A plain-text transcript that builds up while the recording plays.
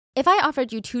If I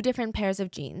offered you 2 different pairs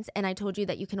of jeans and I told you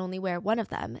that you can only wear one of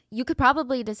them, you could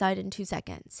probably decide in 2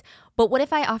 seconds. But what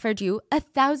if I offered you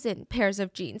 1,000 pairs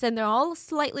of jeans and they're all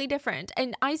slightly different?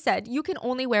 And I said you can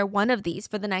only wear one of these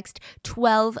for the next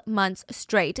 12 months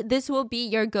straight. This will be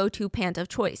your go-to pant of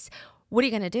choice. What are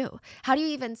you going to do? How do you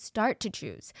even start to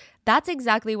choose? That's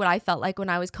exactly what I felt like when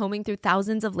I was combing through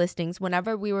thousands of listings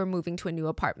whenever we were moving to a new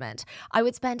apartment. I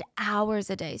would spend hours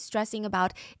a day stressing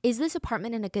about, is this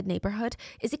apartment in a good neighborhood?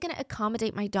 Is it going to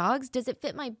accommodate my dogs? Does it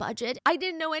fit my budget? I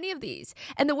didn't know any of these.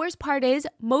 And the worst part is,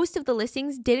 most of the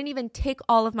listings didn't even tick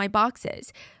all of my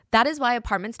boxes. That is why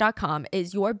Apartments.com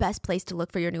is your best place to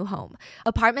look for your new home.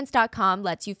 Apartments.com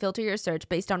lets you filter your search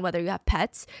based on whether you have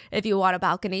pets, if you want a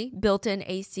balcony, built-in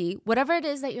AC, whatever it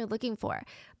is that you're looking for.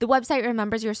 The website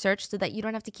remembers your search so that you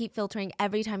don't have to keep filtering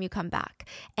every time you come back.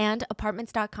 And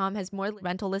Apartments.com has more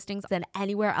rental listings than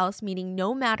anywhere else, meaning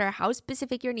no matter how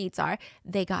specific your needs are,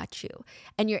 they got you.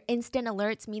 And your instant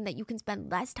alerts mean that you can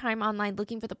spend less time online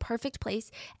looking for the perfect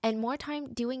place and more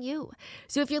time doing you.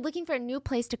 So if you're looking for a new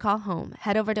place to call home,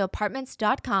 head over to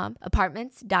Apartments.com,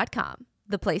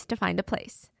 the place to find a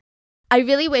place. I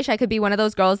really wish I could be one of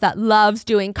those girls that loves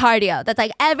doing cardio. That's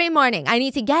like every morning I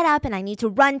need to get up and I need to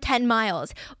run 10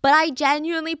 miles. But I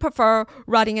genuinely prefer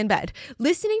running in bed.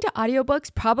 Listening to audiobooks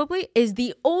probably is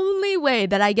the only way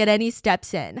that I get any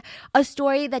steps in. A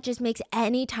story that just makes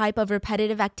any type of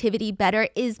repetitive activity better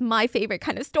is my favorite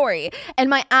kind of story. And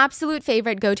my absolute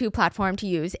favorite go-to platform to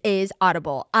use is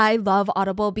Audible. I love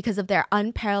Audible because of their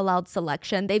unparalleled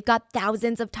selection. They've got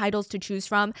thousands of titles to choose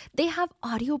from. They have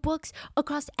audiobooks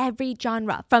across every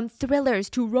genre, from thrillers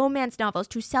to romance novels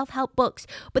to self-help books.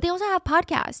 But they also have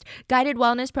podcasts, guided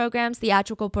wellness programs,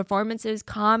 theatrical performances,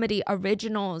 comedy,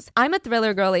 originals. I'm a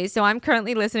thriller girly, so I'm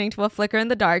currently listening to A Flicker in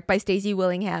the Dark by Stacey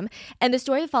Willingham. And the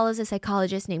story follows a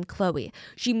psychologist named Chloe.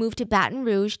 She moved to Baton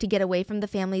Rouge to get away from the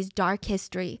family's dark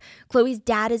history. Chloe's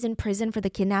dad is in prison for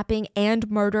the kidnapping and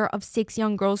murder of 6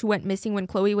 young girls who went missing when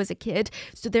Chloe was a kid.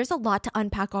 So there's a lot to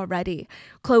unpack already.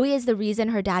 Chloe is the reason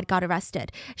her dad got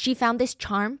arrested. She found this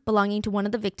charm belonging to one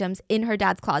of the victims in her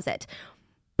dad's closet.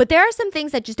 But there are some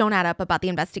things that just don't add up about the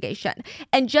investigation.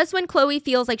 And just when Chloe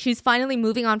feels like she's finally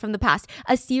moving on from the past,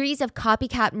 a series of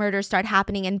copycat murders start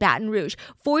happening in Baton Rouge,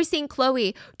 forcing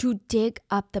Chloe to dig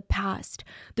up the past.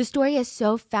 The story is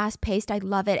so fast-paced, I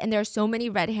love it, and there are so many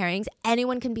red herrings.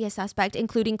 Anyone can be a suspect,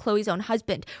 including Chloe's own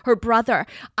husband, her brother.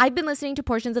 I've been listening to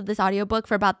portions of this audiobook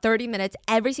for about 30 minutes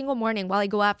every single morning while I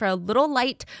go out for a little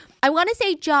light, I want to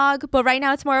say jog, but right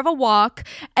now it's more of a walk.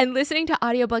 And listening to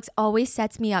audiobooks always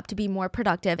sets me up to be more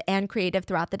productive and creative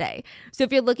throughout the day. So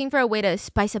if you're looking for a way to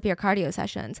spice up your cardio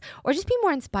sessions or just be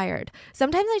more inspired,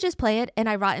 sometimes I just play it and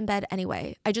I rot in bed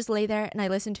anyway. I just lay there and I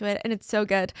listen to it and it's so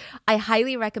good. I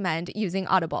highly recommend using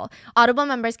Audible. Audible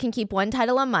members can keep one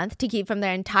title a month to keep from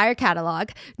their entire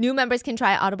catalog. New members can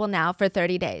try Audible now for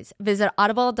 30 days. Visit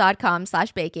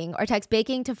audible.com/baking or text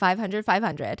baking to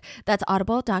 500-500. That's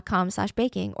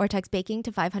audible.com/baking or text baking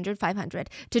to 500-500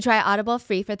 to try Audible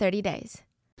free for 30 days.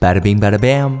 Bada bing, bada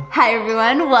bam. Hi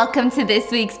everyone, welcome to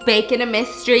this week's Bacon a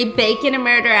Mystery, Bacon a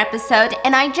Murder episode.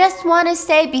 And I just want to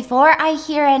say, before I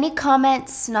hear any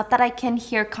comments, not that I can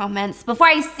hear comments, before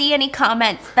I see any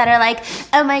comments that are like,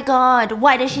 oh my god,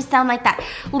 why does she sound like that?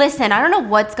 Listen, I don't know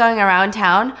what's going around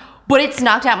town, but it's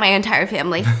knocked out my entire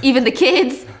family. Even the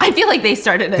kids, I feel like they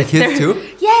started it. The kids too?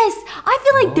 Yes, I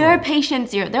feel like they're patient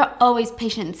zero. They're always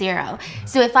patient zero.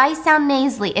 So if I sound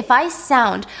nasally, if I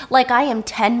sound like I am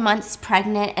 10 months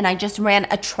pregnant and I just ran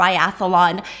a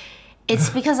triathlon, it's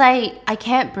because I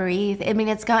can't breathe. I mean,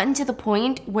 it's gotten to the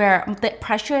point where the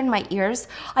pressure in my ears,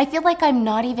 I feel like I'm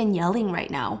not even yelling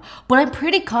right now. But I'm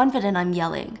pretty confident I'm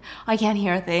yelling. I can't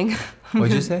hear a thing.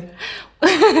 What'd you say?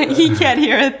 He can't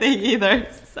hear a thing either,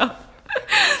 so...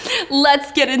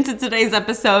 Let's get into today's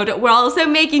episode. We're also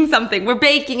making something. We're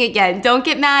baking again. Don't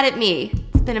get mad at me.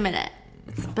 It's been a minute.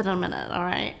 All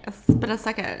right? It's been a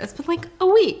second. It's been like a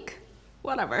week.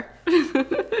 Whatever.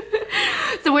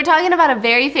 So we're talking about a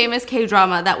very famous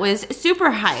K-drama that was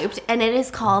super hyped, and it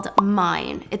is called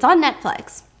Mine. It's on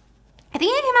Netflix. I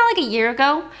think it came out like a year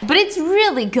ago, but it's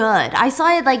really good. I saw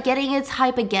it like getting its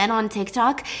hype again on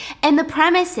TikTok, and the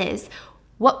premise is,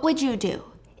 what would you do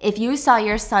if you saw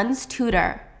your son's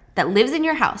tutor that lives in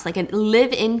your house, like a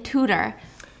live-in tutor,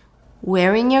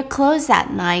 wearing your clothes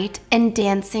at night and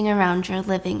dancing around your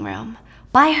living room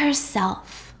by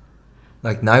herself?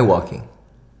 Like night walking?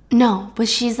 No, but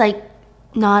she's like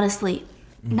not asleep.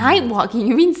 Night walking?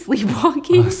 You mean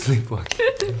sleepwalking? Oh, sleepwalking.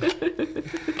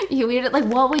 You weird. Like,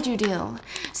 what would you do?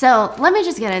 So let me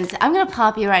just get into. I'm gonna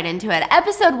pop you right into it.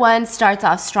 Episode 1 starts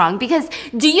off strong because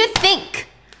do you think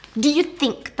Do you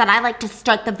think that I like to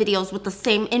start the videos with the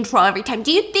same intro every time?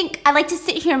 Do you think I like to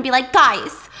sit here and be like,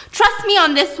 guys, trust me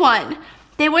on this one?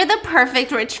 They were the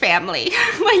perfect rich family.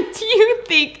 Like, do you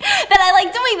think that I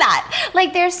like doing that?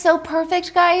 Like, they're so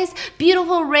perfect, guys.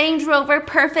 Beautiful Range Rover,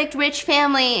 perfect rich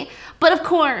family. But of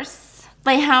course,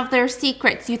 they have their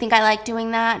secrets. You think I like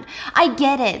doing that? I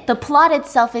get it. The plot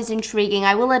itself is intriguing.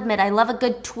 I will admit, I love a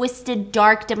good twisted,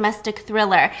 dark domestic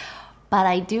thriller. But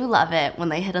I do love it when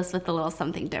they hit us with a little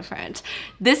something different.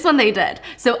 This one they did.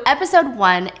 So episode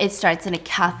 1, it starts in a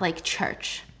Catholic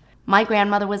church. My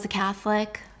grandmother was a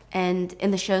Catholic, and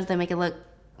in the shows they make it look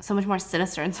so much more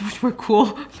sinister and so much more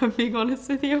cool, if I'm being honest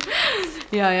with you.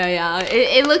 Yeah.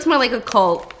 It looks more like a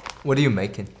cult. What are you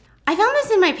making? I found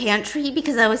this in my pantry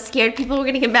because I was scared people were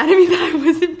gonna get mad at me that I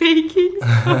wasn't baking.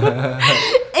 So.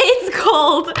 It's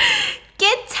called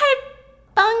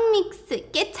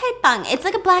Bang. It's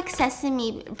like a black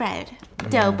sesame bread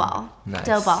dough ball. Nice.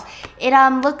 Dough ball. It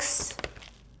looks.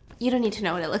 You don't need to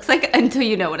know what it looks like until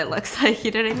you know what it looks like.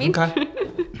 You know what I mean? Okay.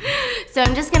 So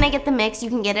I'm just gonna get the mix. You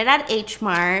can get it at H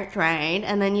Mart, right?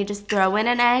 And then you just throw in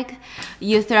an egg.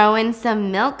 You throw in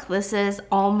some milk. This is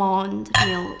almond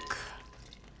milk.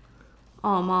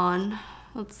 Almond.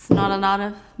 That's not a lot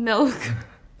of milk.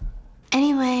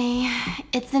 Anyway,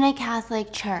 it's in a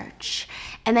Catholic church.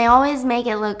 And they always make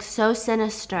it look so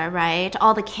sinister, right?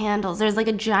 All the candles. There's like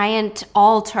a giant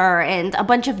altar and a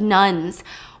bunch of nuns.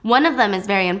 One of them is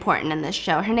very important in this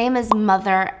show. Her name is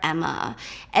Mother Emma.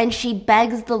 And she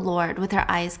begs the Lord with her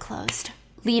eyes closed.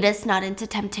 Lead us not into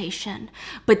temptation,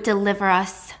 but deliver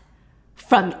us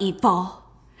from evil.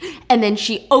 And then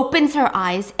she opens her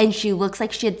eyes and she looks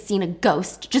like she had seen a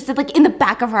ghost, just like in the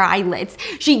back of her eyelids.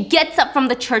 She gets up from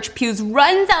the church pews,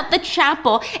 runs out the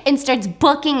chapel, and starts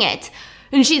booking it.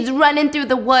 And she's running through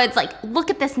the woods like,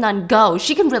 look at this nun go.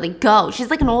 She can really go.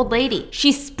 She's like an old lady.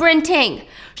 She's sprinting.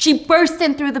 She bursts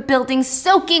in through the building,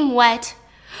 soaking wet.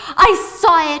 I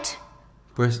saw it.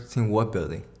 Bursting what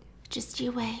building? Just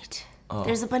you wait. Oh.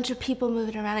 There's a bunch of people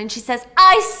moving around and she says,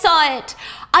 I saw it.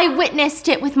 I witnessed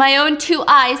it with my own 2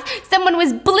 eyes. Someone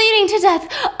was bleeding to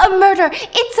death. A murder.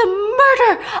 It's a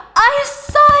murder. I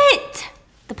saw it.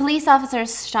 The police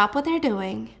officers stop what they're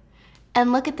doing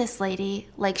and look at this lady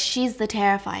like she's the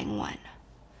terrifying one.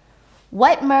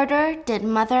 What murder did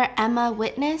Mother Emma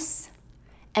witness?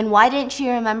 And why didn't she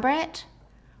remember it?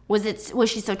 Was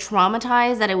she so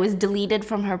traumatized that it was deleted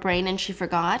from her brain and she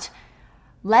forgot?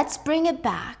 Let's bring it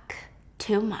back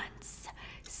 2 months,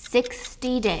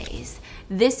 60 days.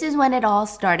 This is when it all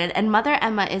started, and Mother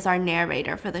Emma is our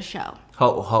narrator for the show.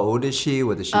 How old is she?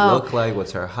 What does she look like?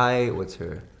 What's her height? What's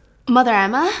her... Mother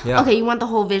Emma? Yeah. Okay, you want the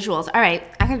whole visuals. All right,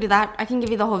 I can do that. I can give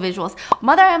you the whole visuals.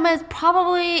 Mother Emma is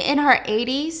probably in her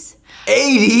 80s.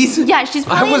 80s? Yeah, she's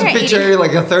probably I was in her picturing 80s.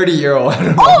 like a 30-year-old.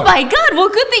 Oh my god, well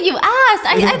good thing you asked.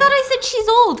 I thought I said she's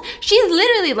old. She's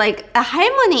literally like a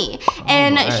harmony.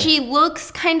 And she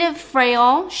looks kind of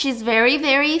frail. She's very,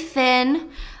 very thin.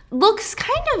 Looks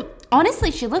kind of,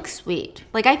 honestly, she looks sweet.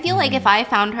 Like I feel like if I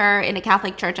found her in a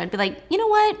Catholic church, I'd be like, you know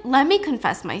what? Let me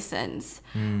confess my sins.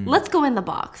 Let's go in the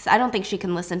box. I don't think she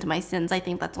can listen to my sins. I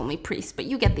think that's only priests, but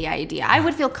you get the idea. I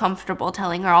would feel comfortable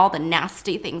telling her all the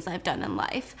nasty things I've done in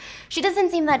life. She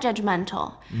doesn't seem that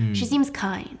judgmental. She seems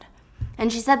kind.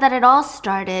 And she said that it all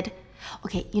started...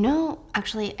 Okay,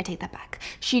 actually, I take that back.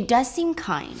 She does seem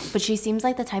kind, but she seems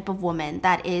like the type of woman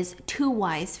that is too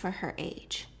wise for her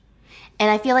age. And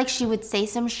I feel like she would say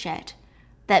some shit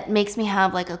that makes me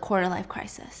have like a quarter-life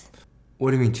crisis.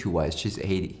 What do you mean too wise? She's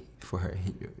 80 for her.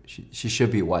 She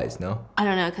should be wise, no? I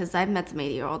don't know, because I've met some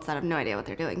 80-year-olds that have no idea what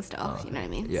they're doing still. You know what I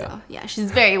mean? Yeah. So, yeah,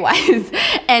 she's very wise.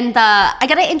 And I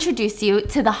got to introduce you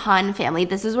to the Han family.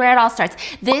 This is where it all starts.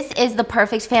 This is the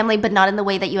perfect family, but not in the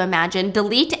way that you imagine.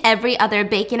 Delete every other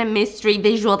bacon and mystery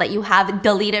visual that you have.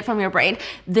 Delete it from your brain.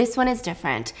 This one is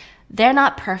different. They're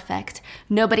not perfect.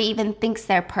 Nobody even thinks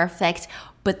they're perfect,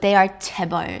 but they are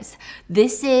tebos.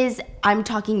 I'm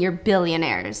talking your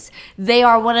billionaires. They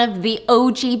are one of the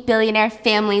OG billionaire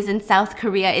families in South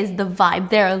Korea is the vibe.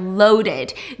 They're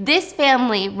loaded. This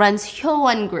family runs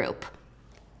Hyowon Group.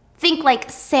 Think like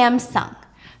Samsung.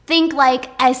 Think like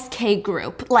SK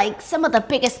Group, like some of the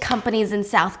biggest companies in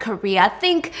South Korea.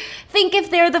 Think if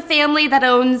they're the family that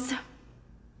owns,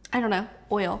 I don't know,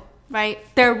 oil. Right?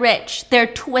 They're rich, they're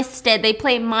twisted, they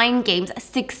play mind games,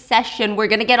 Succession, we're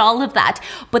gonna get all of that.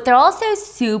 But they're also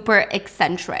super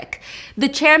eccentric. The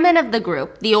chairman of the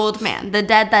group, the old man,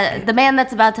 the man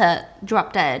that's about to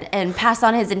drop dead, and pass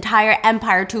on his entire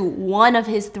empire to one of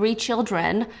his 3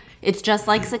 children. It's just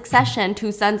like Succession,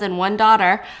 2 sons and 1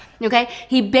 daughter. Okay,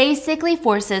 he basically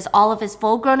forces all of his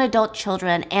full-grown adult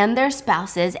children and their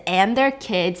spouses and their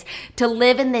kids to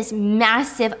live in this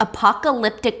massive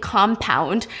apocalyptic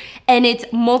compound, and it's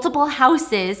multiple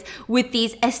houses with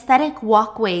these aesthetic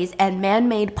walkways and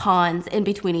man-made ponds in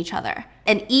between each other.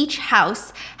 And each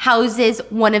house houses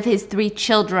one of his 3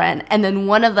 children, and then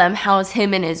one of them houses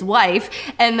him and his wife,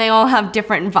 and they all have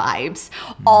different vibes,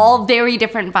 all very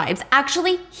different vibes.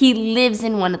 Actually, he lives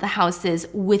in one of the houses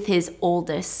with his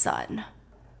oldest son.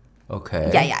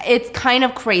 Okay. Yeah, it's kind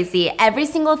of crazy. Every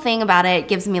single thing about it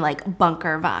gives me like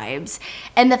bunker vibes.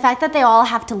 And the fact that they all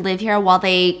have to live here while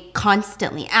they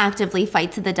constantly, actively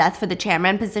fight to the death for the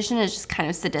chairman position is just kind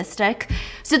of sadistic.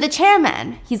 So the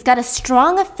chairman, he's got a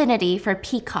strong affinity for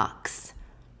peacocks.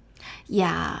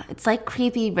 Yeah, it's like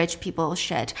creepy rich people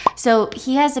shit. So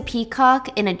he has a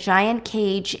peacock in a giant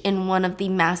cage in one of the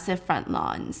massive front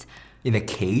lawns. In a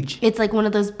cage? It's like one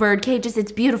of those bird cages.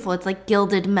 It's beautiful. It's like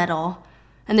gilded metal.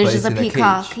 And there's just a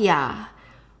peacock. Yeah.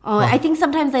 Oh, I think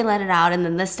sometimes they let it out and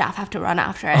then the staff have to run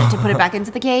after it to put it back into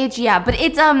the cage. Yeah, but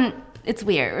it's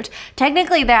weird.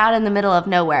 Technically, they're out in the middle of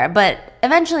nowhere, but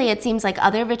eventually it seems like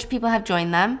other rich people have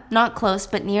joined them, not close,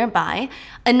 but nearby,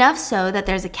 enough so that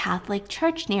there's a Catholic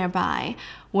church nearby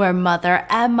where Mother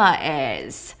Emma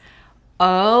is.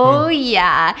 Oh,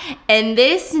 yeah. And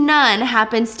this nun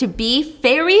happens to be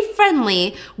very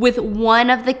friendly with one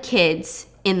of the kids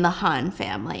in the Han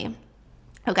family.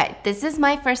 Okay, this is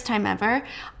my first time ever.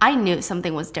 I knew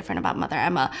something was different about Mother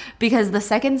Emma because the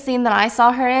second scene that I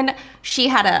saw her in, she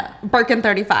had a Birkin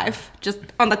 35 just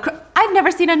on the... I've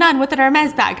never seen a nun with an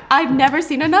Hermes bag. I've never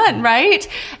seen a nun, right?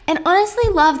 And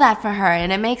honestly love that for her.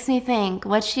 And it makes me think,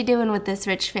 what's she doing with this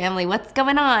rich family? What's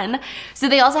going on? So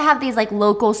they also have these like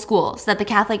local schools that the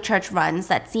Catholic Church runs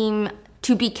that seem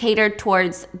to be catered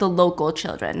towards the local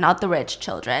children, not the rich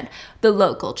children, the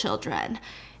local children.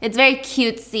 It's very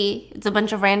cutesy. It's a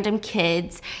bunch of random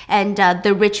kids, and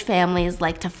the rich families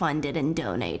like to fund it and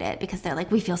donate it because they're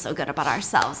like, we feel so good about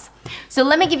ourselves. So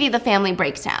let me give you the family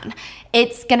breakdown.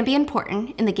 It's going to be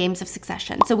important in the games of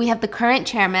succession. So we have the current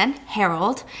chairman,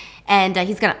 Harold, and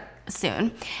he's going to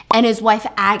soon, and his wife,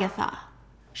 Agatha.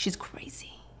 She's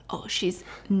crazy. Oh, she's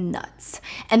nuts.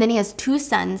 And then he has 2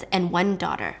 sons and 1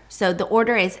 daughter. So the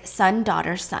order is son,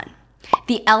 daughter, son.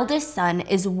 The eldest son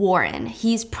is Warren.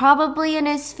 He's probably in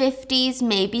his 50s,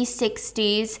 maybe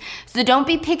 60s. So don't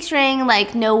be picturing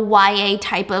like no YA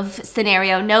type of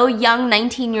scenario. No young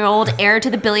 19-year-old heir to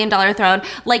the billion-dollar throne.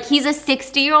 Like he's a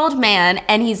 60-year-old man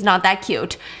and he's not that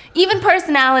cute. Even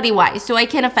personality-wise, so I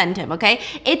can't offend him, okay?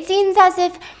 It seems as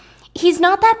if he's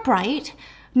not that bright,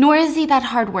 nor is he that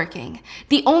hardworking.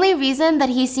 The only reason that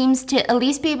he seems to at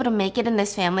least be able to make it in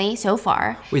this family so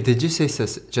far... Wait, did you say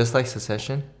just like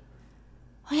Succession?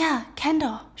 Oh yeah,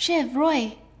 Kendall, Shiv,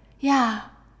 Roy. Yeah.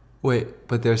 Wait,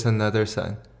 but there's another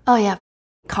son. Oh yeah,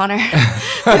 Connor.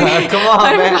 Come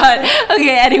on, man.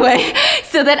 Okay, anyway.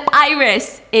 So that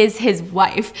Iris is his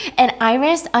wife. And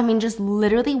Iris, I mean, just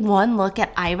literally one look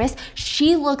at Iris,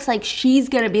 she looks like she's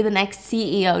gonna be the next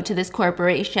CEO to this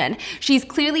corporation. She's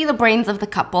clearly the brains of the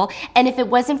couple. And if it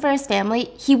wasn't for his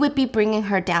family, he would be bringing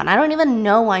her down. I don't even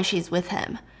know why she's with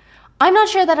him. I'm not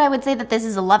sure that I would say that this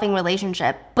is a loving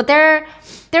relationship, but they're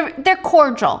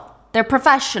cordial. They're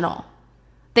professional.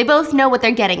 They both know what they're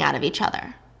getting out of each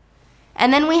other.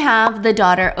 And then we have the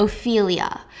daughter,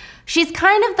 Ophelia. She's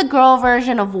kind of the girl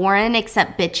version of Warren,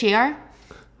 except bitchier.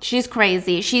 She's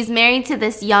crazy. She's married to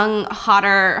this young,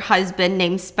 hotter husband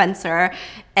named Spencer,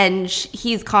 and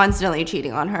he's constantly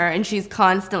cheating on her, and she's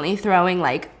constantly throwing,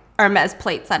 like, Hermes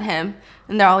plates at him.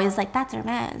 And they're always like, that's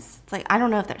Hermes. It's like, I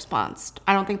don't know if they're sponsored.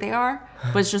 I don't think they are.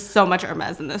 But it's just so much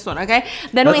Hermes in this one, okay?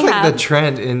 Then That's we like have... the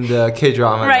trend in the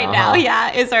K-drama right now, huh?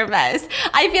 yeah, is Hermes.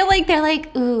 I feel like they're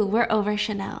like, ooh, we're over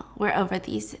Chanel. We're over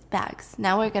these bags.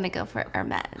 Now we're going to go for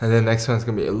Hermes. And then next one's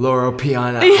going to be Loro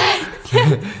Piana.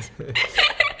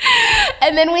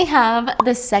 And then we have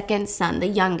the second son, the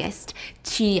youngest,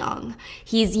 Chi-young.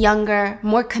 He's younger,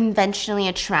 more conventionally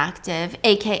attractive,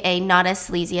 aka not as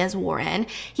sleazy as Warren.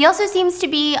 He also seems to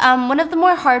be one of the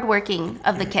more hardworking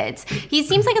of the kids. He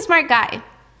seems like a smart guy.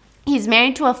 He's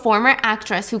married to a former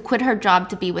actress who quit her job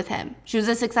to be with him. She was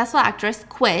a successful actress,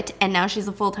 quit, and now she's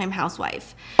a full-time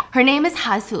housewife. Her name is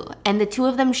Hasu, and the two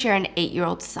of them share an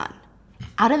 8-year-old son.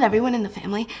 Out of everyone in the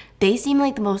family, they seem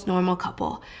like the most normal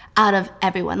couple. Out of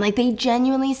everyone. Like, they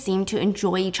genuinely seem to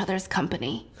enjoy each other's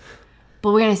company.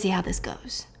 But we're gonna see how this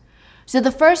goes. So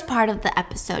the first part of the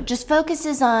episode just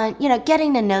focuses on,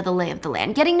 getting to know the lay of the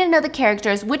land, getting to know the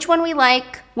characters, which one we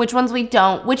like, which ones we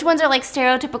don't, which ones are like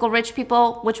stereotypical rich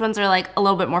people, which ones are like a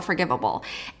little bit more forgivable.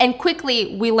 And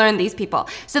quickly we learn these people.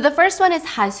 So the first one is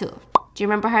Hasu. Do you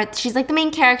remember her? She's like the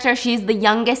main character. She's the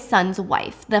youngest son's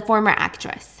wife, the former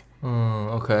actress.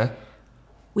 Okay.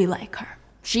 We like her.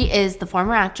 She is the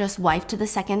former actress, wife to the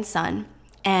second son.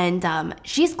 And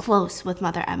she's close with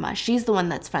Mother Emma. She's the one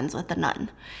that's friends with the nun.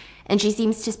 And she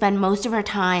seems to spend most of her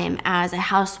time as a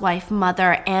housewife,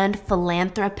 mother, and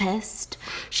philanthropist.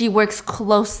 She works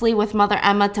closely with Mother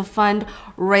Emma to fund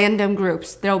random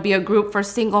groups. There'll be a group for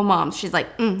single moms. She's like,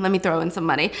 let me throw in some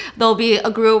money. There'll be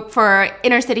a group for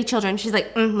inner city children. She's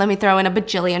like, let me throw in $1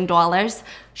 bajillion.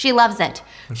 She loves it.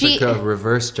 It's like a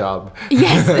reverse job.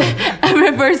 Yes, a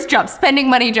reverse job, spending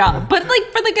money job, but like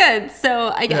for the good. So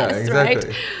I guess, exactly.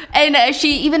 right? And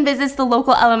she even visits the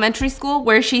local elementary school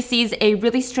where she sees a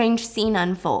really strange scene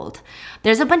unfold.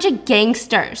 There's a bunch of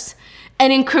gangsters.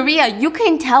 And in Korea, you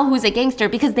can tell who's a gangster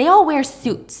because they all wear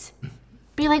suits.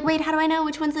 Be like, wait, how do I know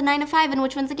which one's a 9-to-5 and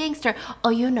which one's a gangster? Oh,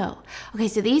 you know. Okay,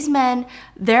 so these men,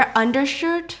 their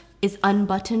undershirt is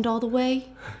unbuttoned all the way.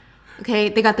 Okay,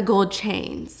 they got the gold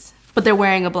chains, but they're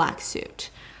wearing a black suit.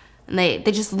 And they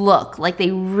just look like they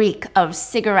reek of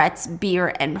cigarettes,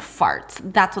 beer, and farts.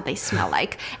 That's what they smell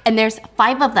like. And there's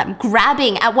 5 of them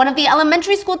grabbing at one of the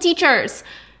elementary school teachers.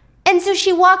 And so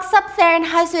she walks up there and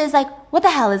Hasu is like, what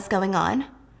the hell is going on?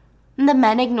 And the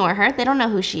men ignore her. They don't know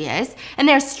who she is. And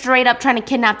they're straight up trying to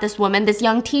kidnap this woman, this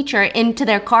young teacher, into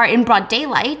their car in broad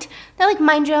daylight. They're like,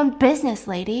 mind your own business,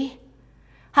 lady.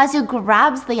 Hasu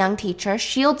grabs the young teacher,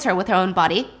 shields her with her own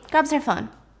body, grabs her phone,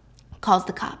 calls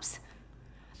the cops.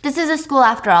 This is a school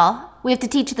after all. We have to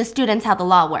teach the students how the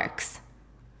law works.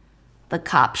 The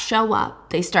cops show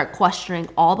up. They start questioning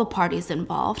all the parties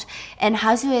involved. And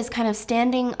Hasu is kind of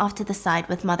standing off to the side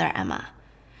with Mother Emma.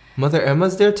 Mother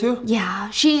Emma's there too? Yeah,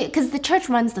 because the church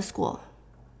runs the school.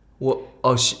 Well,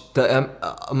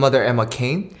 Mother Emma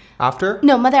came after?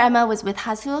 No, Mother Emma was with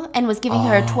Hasu and was giving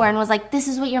her a tour and was like, this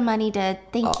is what your money did.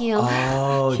 Thank you.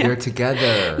 Oh, they're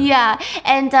together. Yeah,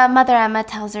 and Mother Emma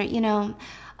tells her,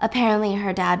 apparently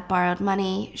her dad borrowed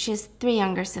money. She has 3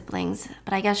 younger siblings,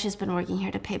 but I guess she's been working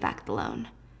here to pay back the loan.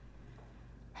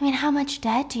 I mean, how much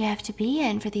debt do you have to be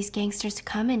in for these gangsters to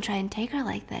come and try and take her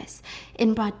like this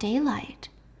in broad daylight?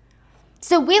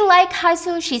 So we like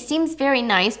Hasu. She seems very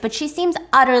nice, but she seems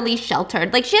utterly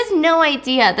sheltered. Like, she has no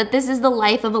idea that this is the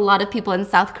life of a lot of people in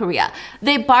South Korea.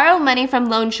 They borrow money from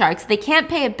loan sharks. They can't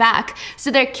pay it back,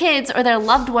 so their kids or their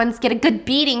loved ones get a good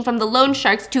beating from the loan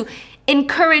sharks to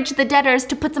encourage the debtors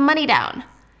to put some money down.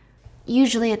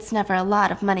 Usually it's never a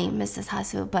lot of money, Mrs.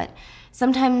 Hasu, but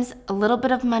sometimes a little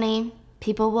bit of money,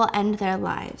 people will end their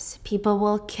lives. People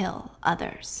will kill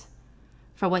others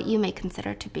for what you may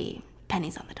consider to be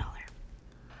pennies on the dollar.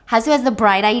 Hasu has the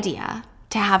bright idea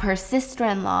to have her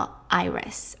sister-in-law,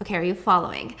 Iris. Okay, are you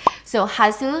following? So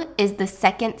Hasu is the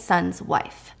second son's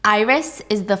wife. Iris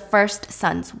is the first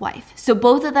son's wife. So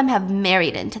both of them have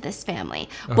married into this family.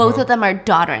 Both of them are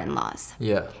daughter-in-laws.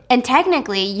 Yeah. And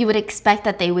technically, you would expect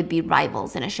that they would be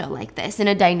rivals in a show like this, in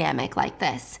a dynamic like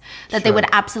this. That they would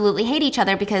absolutely hate each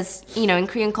other because, in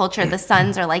Korean culture, the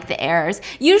sons are like the heirs.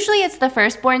 Usually it's the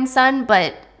firstborn son,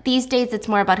 but these days it's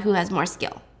more about who has more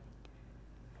skill.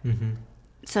 Mm-hmm.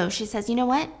 So she says, you know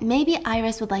what? Maybe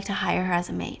Iris would like to hire her as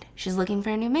a maid. She's looking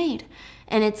for a new maid.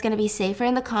 And it's going to be safer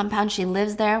in the compound. She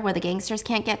lives there where the gangsters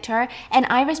can't get to her. And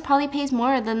Iris probably pays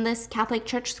more than this Catholic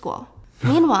church school.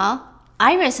 Meanwhile,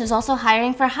 Iris is also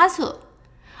hiring for Hasu.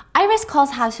 Iris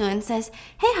calls Hasu and says,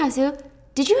 hey Hasu,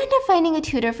 did you end up finding a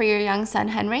tutor for your young son,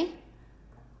 Henry?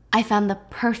 I found the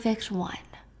perfect one.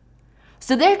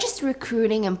 So they're just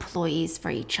recruiting employees for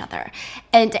each other.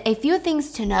 And a few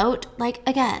things to note,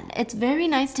 again, it's very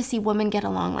nice to see women get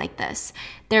along like this.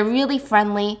 They're really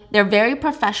friendly, they're very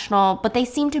professional, but they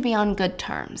seem to be on good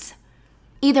terms.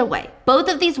 Either way, both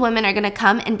of these women are gonna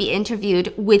come and be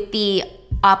interviewed with the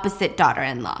opposite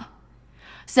daughter-in-law.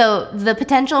 So the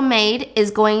potential maid is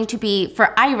going to be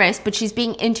for Iris, but she's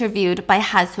being interviewed by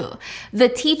Hasu. The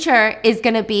teacher is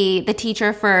going to be the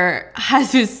teacher for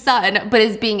Hasu's son, but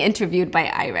is being interviewed by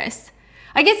Iris.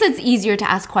 I guess it's easier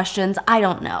to ask questions. I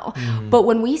don't know. But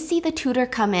when we see the tutor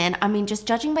come in, just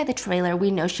judging by the trailer, we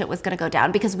know shit was going to go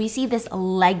down because we see this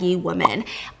leggy woman,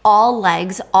 all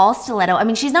legs, all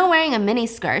stiletto. She's not wearing a mini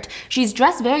skirt. She's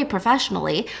dressed very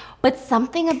professionally, but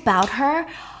something about her...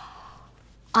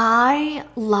 I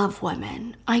love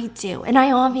women. I do. And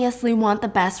I obviously want the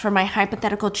best for my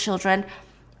hypothetical children,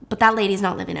 but that lady's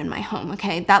not living in my home,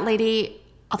 okay? That lady,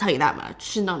 I'll tell you that much.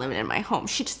 She's not living in my home.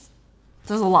 She just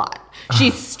There's a lot.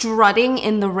 She's strutting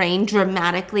in the rain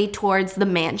dramatically towards the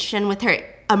mansion with her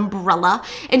umbrella.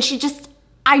 And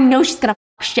I know she's gonna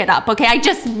f shit up, okay? I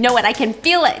just know it. I can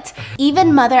feel it.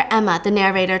 Even Mother Emma, the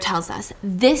narrator, tells us,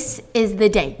 this is the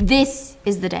day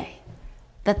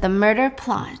that the murder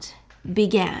plot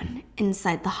began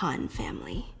inside the Han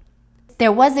family.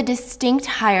 There was a distinct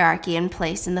hierarchy in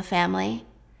place in the family.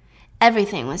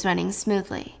 Everything was running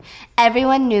smoothly.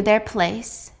 Everyone knew their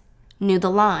place, knew the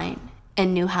line,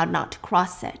 and knew how not to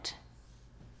cross it.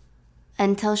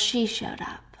 Until she showed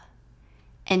up.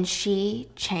 And she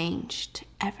changed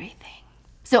everything.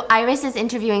 So Iris is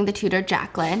interviewing the tutor,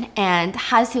 Jacqueline, and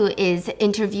Hasu is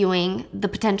interviewing the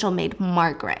potential maid,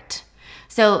 Margaret.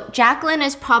 So Jacqueline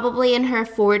is probably in her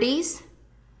 40s,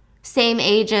 same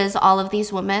age as all of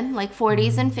these women, like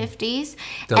 40s and 50s.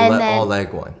 The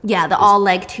all-leg one. Yeah, the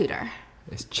all-leg tutor.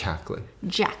 It's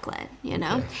Jacqueline, you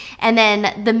know? Okay. And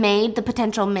then the maid, the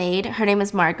potential maid, her name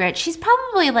is Margaret. She's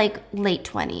probably like late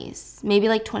 20s, maybe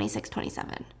like 26,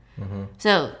 27.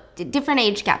 So different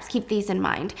age gaps, keep these in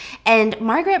mind. And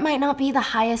Margaret might not be the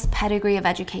highest pedigree of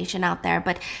education out there,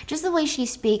 but just the way she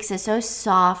speaks is so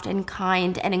soft and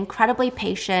kind and incredibly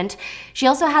patient. She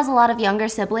also has a lot of younger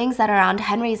siblings that are around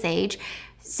Henry's age.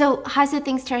 So Hasu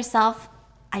thinks to herself,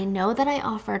 I know that I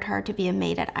offered her to be a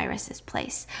maid at Iris's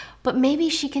place, but maybe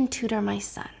she can tutor my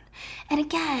son. And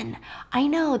again, I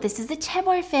know this is a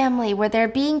Tibor family where they're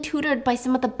being tutored by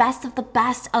some of the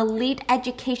best, elite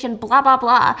education, blah, blah,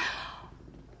 blah.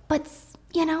 But,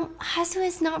 Hasu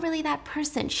is not really that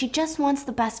person. She just wants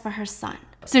the best for her son.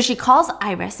 So she calls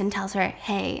Iris and tells her,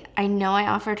 hey, I know I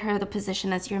offered her the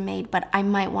position as your maid, but I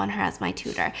might want her as my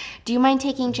tutor. Do you mind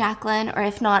taking Jacqueline? Or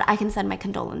if not, I can send my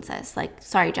condolences. Like,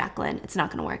 sorry, Jacqueline, it's not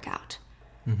going to work out.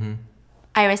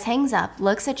 Iris hangs up,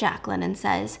 looks at Jacqueline and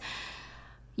says,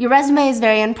 your resume is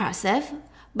very impressive,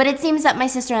 but it seems that my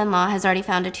sister-in-law has already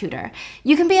found a tutor.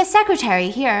 You can be a secretary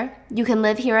here. You can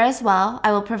live here as well.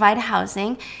 I will provide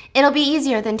housing. It'll be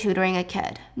easier than tutoring a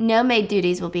kid. No maid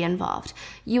duties will be involved.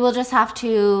 You will just have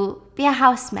to be a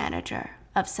house manager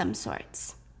of some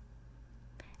sorts.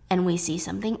 And we see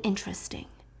something interesting.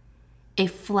 A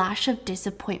flash of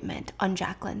disappointment on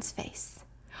Jacqueline's face.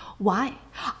 Why?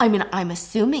 I'm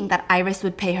assuming that Iris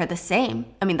would pay her the same.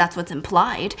 That's what's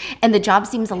implied. And the job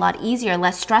seems a lot easier,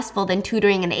 less stressful than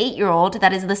tutoring an 8-year-old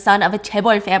that is the son of a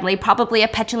Tibor family, probably a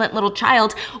petulant little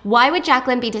child. Why would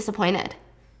Jacqueline be disappointed?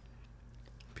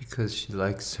 Because she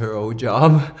likes her old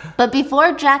job. But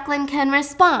before Jacqueline can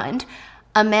respond,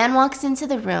 a man walks into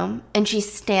the room and she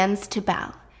stands to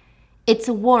bow. It's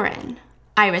Warren,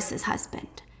 Iris's husband.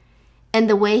 And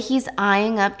the way he's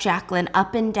eyeing up Jacqueline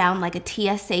up and down like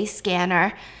a TSA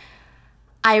scanner,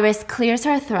 Iris clears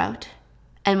her throat,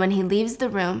 and when he leaves the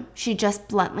room, she just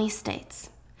bluntly states,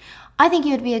 I think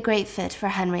you would be a great fit for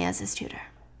Henry as his tutor.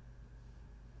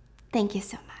 Thank you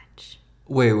so much.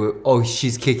 Wait, oh,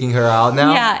 she's kicking her out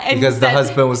now? Yeah. Because the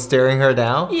husband was staring her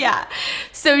down? Yeah.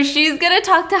 So she's going to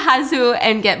talk to Hasu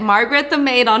and get Margaret the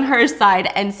maid on her side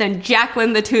and send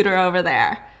Jacqueline the tutor over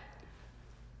there.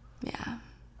 Yeah.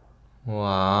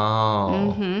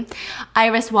 Wow.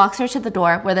 Iris walks her to the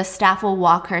door where the staff will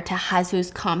walk her to Hasu's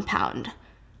compound,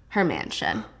 her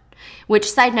mansion. Which,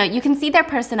 side note, you can see their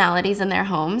personalities in their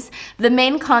homes. The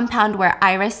main compound where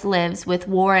Iris lives with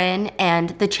Warren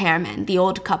and the chairman, the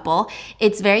old couple,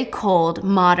 it's very cold,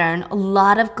 modern, a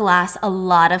lot of glass, a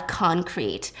lot of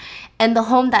concrete. And the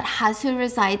home that Hasu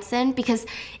resides in, because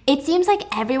it seems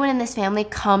like everyone in this family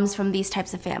comes from these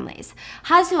types of families.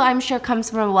 Hasu, I'm sure,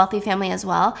 comes from a wealthy family as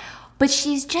well. But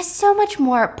she's just so much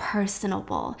more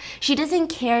personable. She doesn't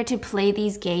care to play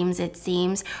these games, it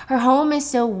seems. Her home is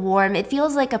so warm. It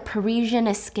feels like a Parisian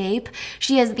escape.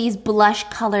 She has these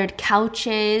blush-colored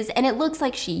couches, and it looks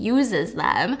like she uses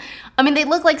them. They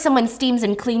look like someone steams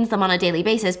and cleans them on a daily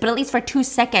basis, but at least for 2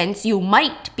 seconds, you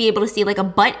might be able to see like a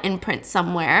butt imprint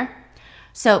somewhere.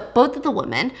 So both of the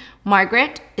women,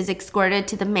 Margaret is escorted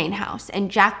to the main house, and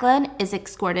Jacqueline is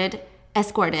escorted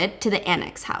to the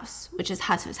annex house, which is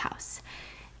Hasu's house.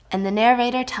 And the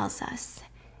narrator tells us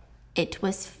it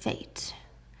was fate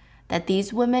that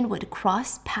these women would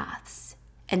cross paths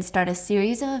and start a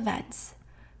series of events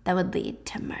that would lead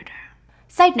to murder.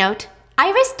 Side note,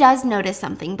 Iris does notice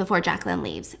something before Jacqueline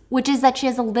leaves, which is that she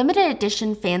has a limited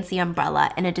edition fancy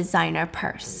umbrella and a designer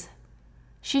purse.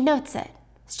 She notes it.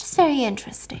 It's just very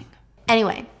interesting.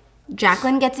 Anyway,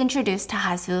 Jacqueline gets introduced to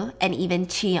Hasu and even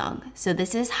Chiyoung. So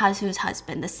this is Hasu's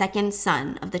husband, the second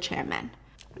son of the chairman.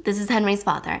 This is Henry's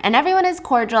father. And everyone is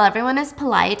cordial, everyone is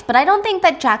polite, but I don't think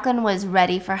that Jacqueline was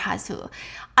ready for Hasu.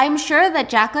 I'm sure that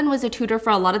Jacqueline was a tutor for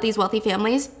a lot of these wealthy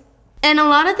families. And a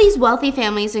lot of these wealthy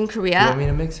families in Korea... You want me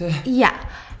to mix it? Yeah.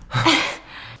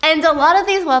 And a lot of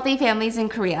these wealthy families in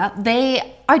Korea,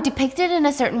 they are depicted in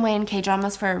a certain way in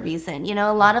K-dramas for a reason. You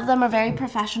know, a lot of them are very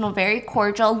professional, very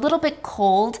cordial, a little bit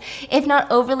cold, if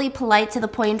not overly polite to the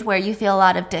point where you feel a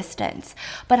lot of distance.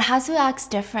 But Hasu acts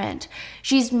different.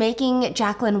 She's making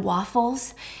Jacqueline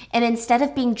waffles, and instead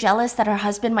of being jealous that her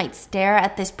husband might stare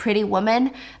at this pretty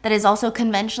woman that is also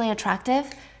conventionally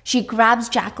attractive, she grabs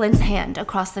Jacqueline's hand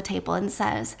across the table and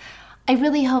says, I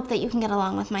really hope that you can get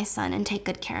along with my son and take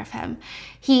good care of him.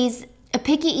 He's a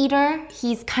picky eater.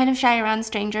 He's kind of shy around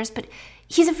strangers, but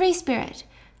he's a free spirit.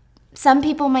 Some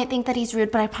people might think that he's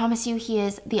rude, but I promise you he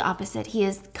is the opposite. He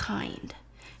is kind.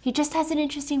 He just has an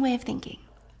interesting way of thinking.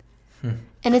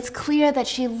 And it's clear that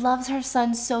she loves her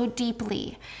son so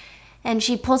deeply. And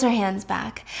she pulls her hands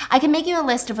back. I can make you a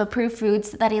list of approved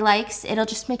foods that he likes. It'll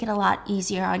just make it a lot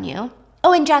easier on you.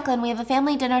 Oh, and Jacqueline, we have a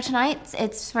family dinner tonight.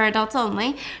 It's for adults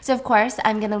only. So, of course,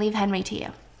 I'm going to leave Henry to you.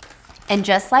 And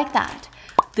just like that,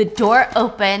 the door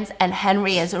opens and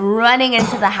Henry is running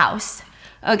into the house.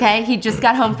 Okay? He just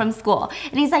got home from school.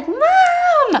 And he's like,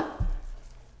 Mom!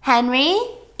 Henry,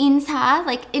 insa,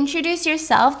 like, introduce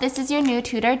yourself. This is your new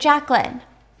tutor, Jacqueline.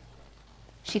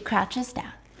 She crouches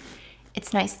down.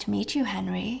 It's nice to meet you,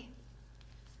 Henry.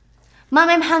 Mom,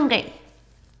 I'm hungry.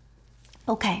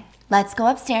 Okay. Let's go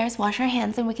upstairs, wash our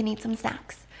hands, and we can eat some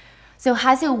snacks. So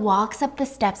Hasu walks up the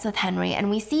steps with Henry, and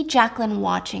we see Jacqueline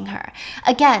watching her.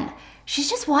 Again, she's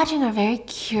just watching her very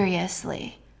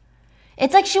curiously.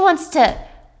 It's like she wants to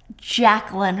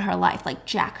Jacqueline her life, like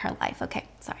Jack her life. Okay,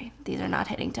 sorry, these are not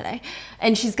hitting today.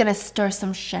 And she's gonna stir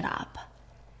some shit up.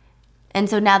 And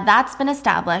so now that's been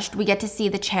established, we get to see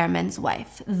the chairman's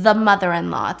wife, the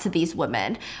mother-in-law to these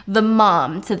women, the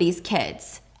mom to these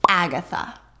kids,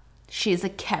 Agatha. She's a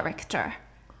character.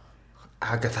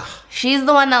 Agatha. She's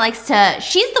the one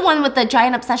with the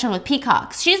giant obsession with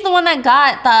peacocks. She's the one that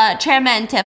got the chairman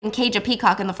to cage a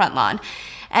peacock in the front lawn.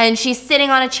 And she's sitting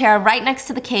on a chair right next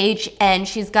to the cage, and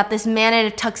she's got this man in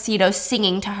a tuxedo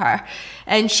singing to her.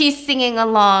 And she's singing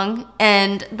along,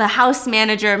 and the house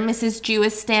manager, Mrs. Ju,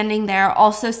 is standing there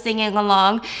also singing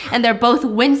along. And they're both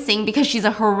wincing because she's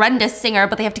a horrendous singer,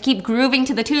 but they have to keep grooving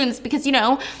to the tunes because, you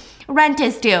know, rent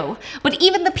is due. But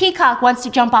even the peacock wants to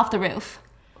jump off the roof.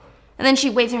 And then she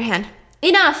waves her hand.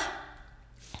 Enough!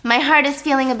 My heart is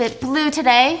feeling a bit blue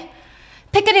today.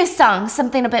 Pick a new song,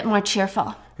 something a bit more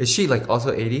cheerful. Is she like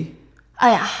also 80? Oh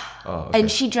yeah. Oh, okay.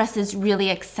 And she dresses really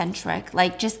eccentric.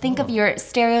 Like, just think of your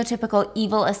stereotypical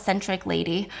evil eccentric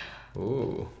lady.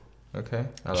 Ooh. Okay.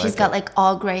 She's got like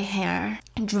all gray hair.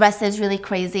 Dresses really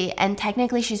crazy. And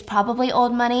technically she's probably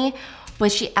old money,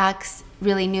 but she acts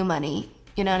really new money.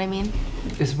 You know what I mean?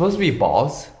 It's supposed to be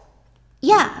balls.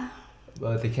 Yeah.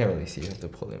 But they can't really see. You have to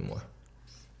pull in more.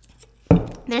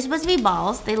 They're supposed to be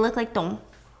balls. They look like dong.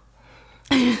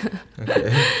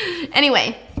 Okay.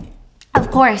 Anyway, of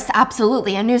course,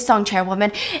 absolutely, a new song,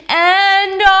 chairwoman.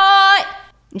 And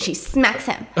she smacks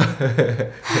him.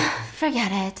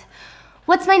 Forget it.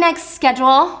 What's my next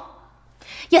schedule?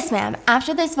 Yes, ma'am.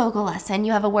 After this vocal lesson,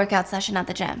 you have a workout session at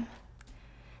the gym.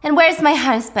 And where's my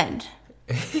husband?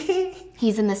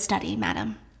 He's in the study,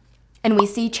 madam. And we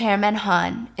see Chairman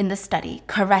Han in the study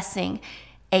caressing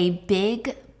a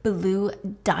big blue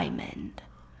diamond.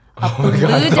 Oh my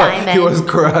God, I thought he was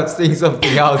caressing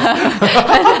something else.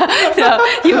 No,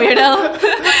 you weirdo.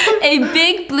 A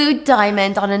big blue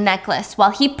diamond on a necklace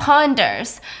while he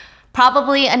ponders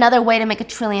probably another way to make $1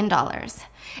 trillion.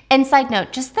 And side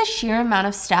note, just the sheer amount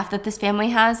of staff that this family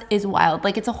has is wild.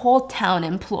 Like, it's a whole town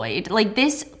employed. Like,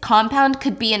 this compound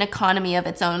could be an economy of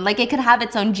its own. Like, it could have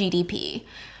its own GDP.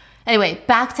 Anyway,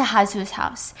 back to Hasu's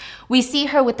house. We see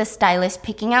her with the stylist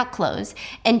picking out clothes,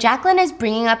 and Jacqueline is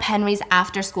bringing up Henry's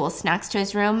after-school snacks to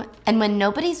his room, and when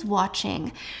nobody's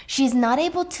watching, she's not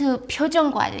able to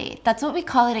표정 관리. That's what we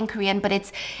call it in Korean, but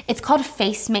it's called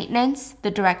face maintenance,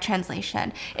 the direct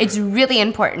translation. It's really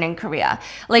important in Korea.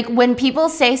 Like, when people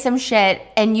say some shit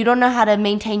and you don't know how to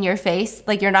maintain your face,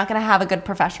 like, you're not gonna have a good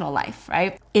professional life,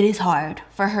 right? It is hard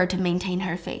for her to maintain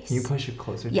her face. Can you push it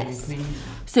closer to me, please?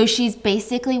 So she's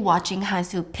basically watching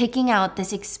Hasu picking out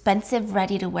this expensive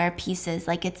ready-to-wear pieces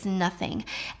like it's nothing.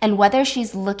 And whether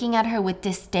she's looking at her with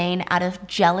disdain out of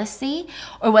jealousy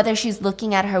or whether she's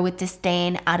looking at her with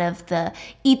disdain out of the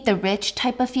eat the rich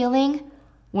type of feeling,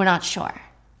 we're not sure.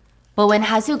 But when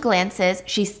Hasu glances,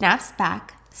 she snaps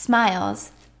back,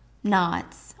 smiles,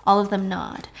 nods, all of them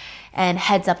nod, and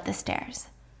heads up the stairs.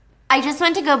 I just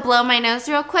went to go blow my nose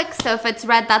real quick, so if it's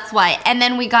red, that's why. And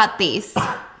then we got these.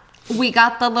 We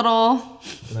got the little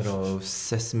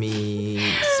sesame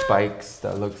spikes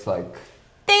that looks like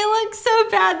They look so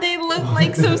bad. They look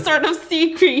like some sort of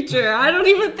sea creature. I don't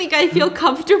even think I feel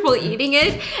comfortable eating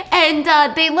it. And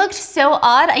they looked so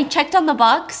odd. I checked on the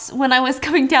box when I was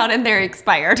coming down and they're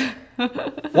expired.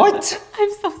 What?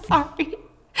 I'm so sorry.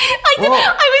 I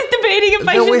was debating if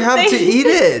I should say. No, we have to eat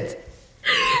it.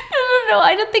 No,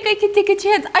 I don't think I can take a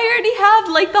chance. I already have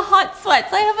like the hot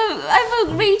sweats. I have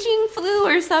a raging flu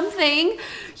or something.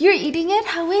 You're eating it?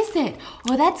 How is it?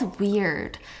 Oh, that's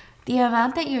weird. The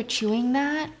amount that you're chewing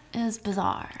that is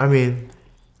bizarre. I mean,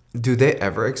 do they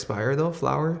ever expire though,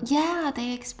 flour? Yeah,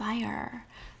 they expire.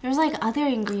 There's like other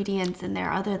ingredients in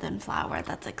there other than flour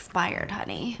that's expired,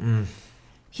 honey. Can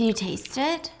you taste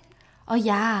it? Oh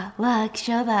yeah, look,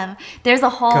 show them. There's a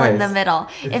hole in the middle.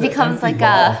 It becomes like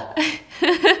a...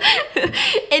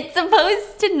 It's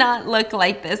supposed to not look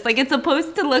like this. Like it's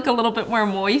supposed to look a little bit more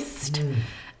moist.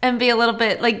 And be a little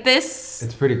bit like this.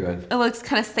 It's pretty good. It looks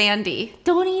kind of sandy.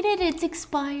 Don't eat it, it's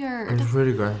expired. It's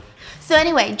pretty good. So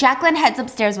anyway, Jacqueline heads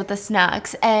upstairs with the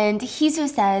snacks and Hisu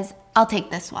says, I'll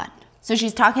take this one. So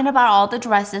she's talking about all the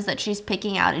dresses that she's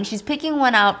picking out and she's picking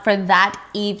one out for that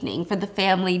evening for the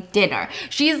family dinner.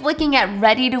 She's looking at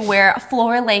ready to wear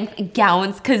floor-length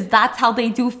gowns because that's how they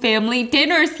do family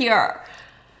dinners here.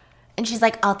 And she's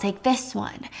like, I'll take this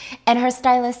one. And her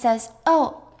stylist says,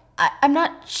 oh, I'm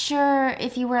not sure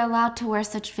if you were allowed to wear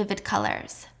such vivid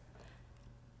colors.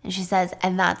 And she says,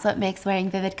 and that's what makes wearing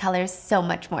vivid colors so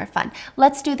much more fun.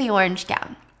 Let's do the orange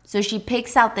gown. So she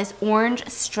picks out this orange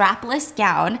strapless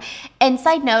gown. And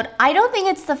side note, I don't think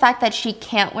it's the fact that she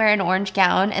can't wear an orange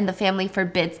gown and the family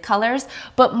forbids colors,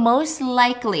 but most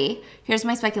likely, here's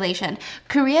my speculation,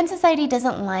 Korean society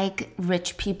doesn't like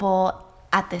rich people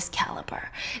at this caliber.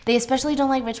 They especially don't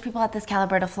like rich people at this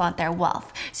caliber to flaunt their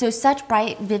wealth. So such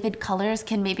bright, vivid colors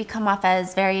can maybe come off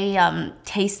as very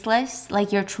tasteless,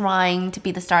 like you're trying to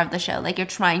be the star of the show, like you're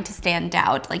trying to stand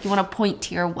out, like you want to point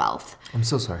to your wealth. I'm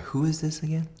so sorry. Who is this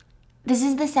again? This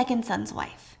is the second son's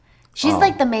wife. She's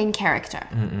like the main character.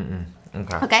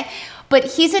 Okay. But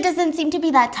Hisu doesn't seem to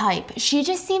be that type. She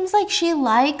just seems like she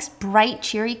likes bright,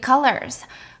 cheery colors.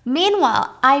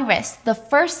 Meanwhile, Iris, the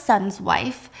first son's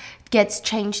wife, gets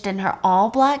changed in her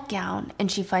all-black gown,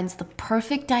 and she finds the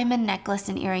perfect diamond necklace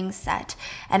and earrings set,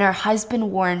 and her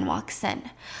husband Warren walks in.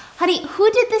 Honey,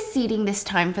 who did the seating this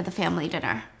time for the family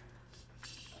dinner?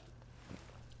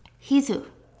 Hisu.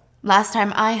 Last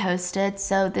time I hosted,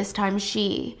 so this time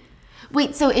she.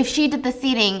 Wait, so if she did the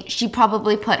seating, she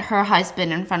probably put her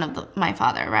husband in front of my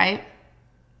father, right?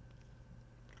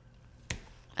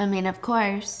 I mean, of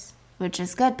course. Which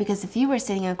is good, because if you were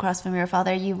sitting across from your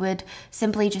father, you would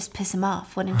simply just piss him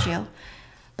off, wouldn't you?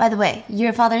 By the way,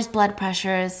 your father's blood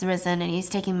pressure has risen and he's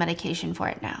taking medication for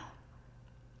it now.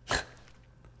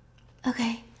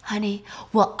 Okay, honey.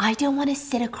 Well, I don't want to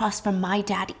sit across from my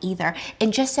dad either.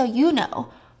 And just so you know,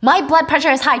 my blood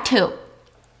pressure is high too.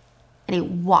 And he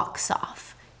walks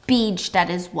off, beached at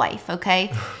his wife,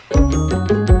 okay?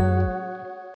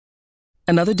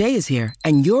 Another day is here,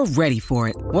 and you're ready for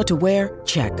it. What to wear?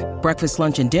 Check. Breakfast,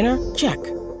 lunch, and dinner? Check.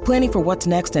 Planning for what's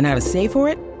next and how to save for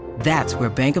it? That's where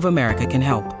Bank of America can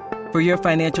help. For your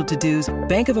financial to-dos,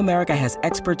 Bank of America has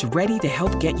experts ready to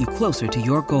help get you closer to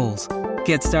your goals.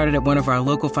 Get started at one of our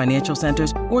local financial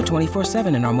centers or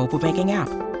 24/7 in our mobile banking app.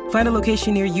 Find a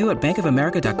location near you at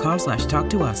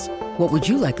bankofamerica.com/talktous. What would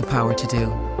you like the power to do?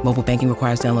 Mobile banking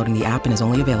requires downloading the app and is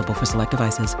only available for select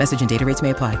devices. Message and data rates may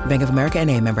apply. Bank of America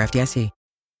N.A., member FDIC.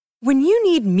 When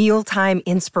you need mealtime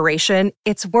inspiration,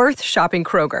 it's worth shopping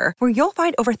Kroger, where you'll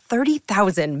find over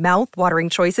 30,000 mouth-watering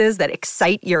choices that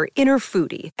excite your inner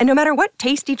foodie. And no matter what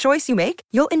tasty choice you make,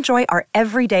 you'll enjoy our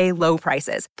everyday low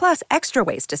prices, plus extra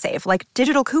ways to save, like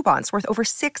digital coupons worth over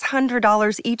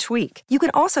 $600 each week. You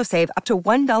can also save up to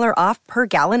 $1 off per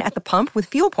gallon at the pump with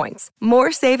fuel points.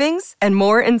 More savings and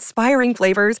more inspiring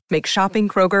flavors make shopping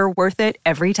Kroger worth it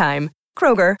every time.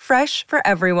 Kroger, fresh for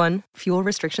everyone. Fuel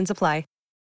restrictions apply.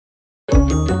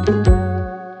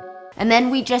 And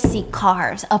then we just see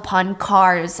cars upon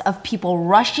cars of people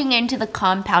rushing into the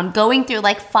compound, going through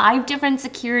like 5 different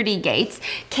security gates,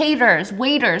 caterers,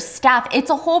 waiters, staff. It's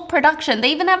a whole production.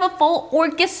 They even have a full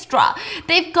orchestra.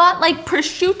 They've got like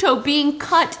prosciutto being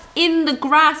cut in the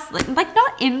grass, like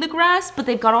not in the grass, but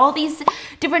they've got all these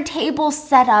different tables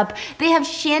set up. They have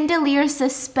chandeliers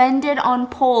suspended on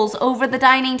poles over the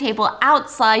dining table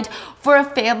outside for a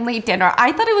family dinner.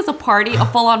 I thought it was a party, a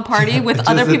full-on party with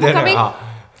other people coming.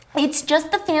 It's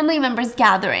just the family members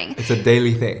gathering. It's a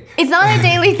daily thing. It's not a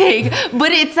daily thing, but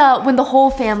it's when the whole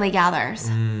family gathers.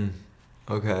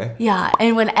 Okay. Yeah,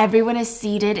 and when everyone is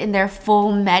seated in their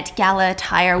full Met Gala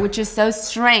attire, which is so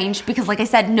strange because, like I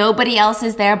said, nobody else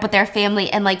is there but their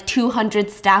family and like 200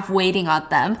 staff waiting on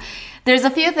them. There's a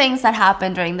few things that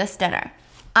happen during this dinner.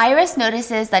 Iris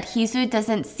notices that Hisu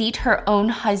doesn't seat her own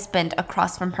husband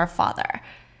across from her father.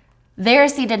 They're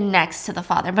seated next to the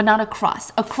father, but not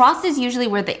across. Across is usually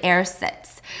where the heir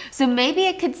sits. So maybe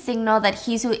it could signal that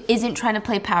Hisu isn't trying to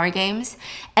play power games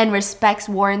and respects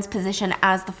Warren's position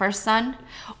as the first son.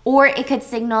 Or it could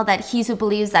signal that Hisu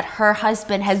believes that her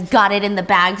husband has got it in the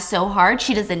bag so hard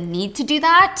she doesn't need to do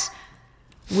that.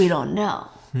 We don't know.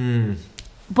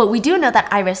 But we do know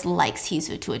that Iris likes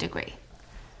Hisu to a degree.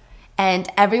 And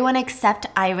everyone except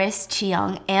Iris,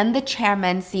 Chiyoung, and the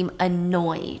chairman seem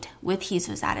annoyed with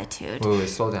Hisu's attitude. Wait,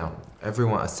 slow down.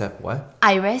 Everyone except what?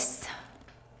 Iris,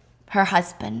 her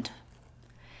husband.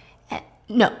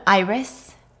 No,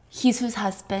 Iris, Hisu's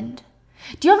husband.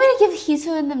 Do you want me to give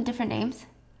Hisu and them different names?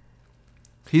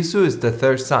 Hisu is the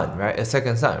third son, right? A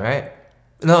second son, right?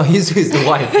 No, Hisu is the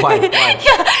wife.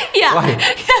 Yeah.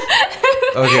 Wife.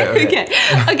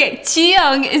 Okay.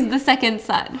 Chiyoung is the second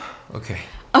son.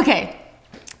 Okay,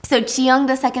 so Chiyoung,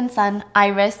 the second son,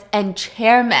 Iris, and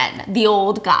Chairman, the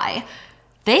old guy,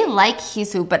 they like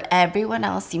Hisu, but everyone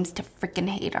else seems to freaking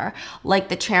hate her. Like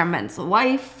the chairman's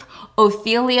wife,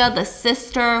 Ophelia, the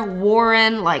sister,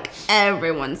 Warren, like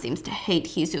everyone seems to hate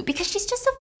Hisu because she's just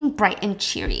so bright and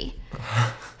cheery.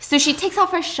 So she takes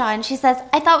off her shawl and she says,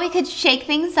 I thought we could shake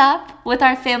things up with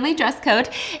our family dress code.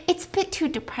 It's a bit too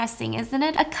depressing, isn't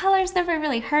it? A color's never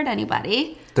really hurt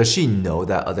anybody. Does she know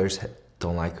that others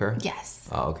don't like her? Yes.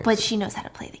 Oh, okay. But she knows how to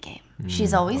play the game.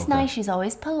 She's always nice. She's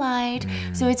always polite.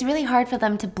 So it's really hard for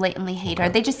them to blatantly hate her.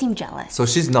 They just seem jealous. So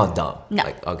she's not dumb? No.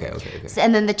 Like, okay. So,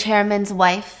 and then the chairman's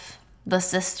wife, the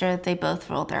sister, they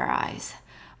both roll their eyes.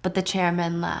 But the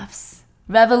chairman laughs.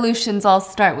 Revolutions all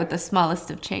start with the smallest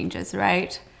of changes,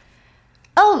 right?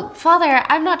 Oh, Father,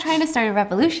 I'm not trying to start a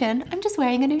revolution. I'm just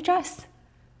wearing a new dress.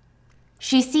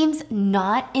 She seems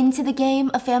not into the game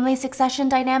of family succession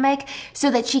dynamic so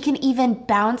that she can even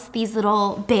bounce these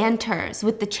little banters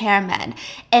with the chairman.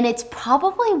 And it's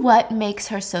probably what makes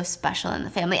her so special in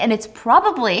the family. And it's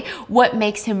probably what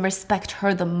makes him respect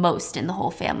her the most in the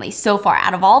whole family so far,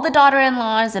 out of all the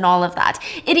daughter-in-laws and all of that.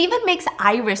 It even makes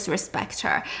Iris respect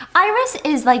her. Iris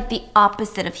is like the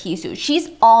opposite of Hisu. She's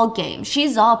all game.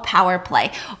 She's all power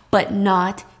play, but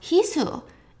not Hisu.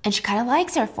 And she kind of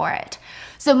likes her for it.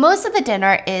 So most of the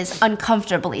dinner is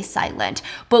uncomfortably silent,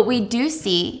 but we do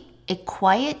see a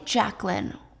quiet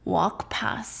Jacqueline walk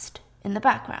past in the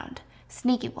background.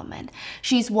 Sneaky woman.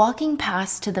 She's walking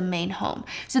past to the main home.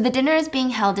 So the dinner is being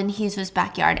held in Hisu's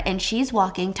backyard, and she's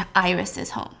walking to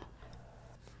Iris's home.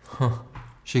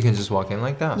 She can just walk in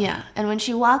like that? Yeah, and when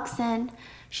she walks in,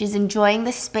 she's enjoying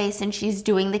the space and she's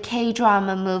doing the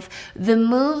K-drama move, the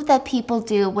move that people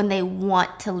do when they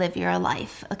want to live your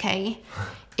life, okay?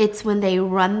 It's when they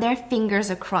run their fingers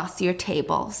across your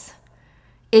tables.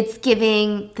 It's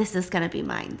giving, this is gonna be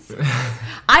mine.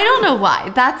 I don't know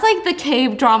why. That's like the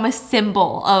K-drama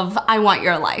symbol of I want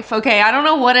your life, okay? I don't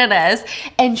know what it is.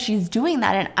 And she's doing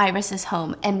that in Iris's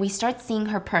home, and we start seeing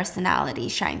her personality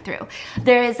shine through.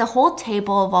 There is a whole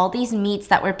table of all these meats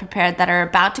that were prepared that are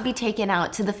about to be taken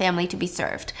out to the family to be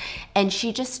served. And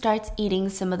she just starts eating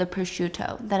some of the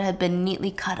prosciutto that had been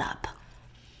neatly cut up.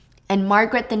 And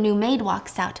Margaret, the new maid,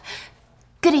 walks out.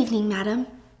 Good evening, madam.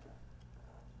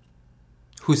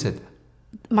 Who said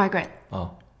that? Margaret.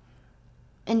 Oh.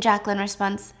 And Jacqueline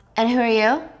responds, and who are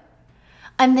you?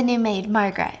 I'm the new maid,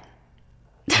 Margaret.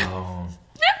 Oh.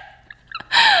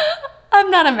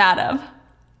 I'm not a madam.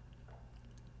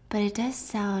 But it does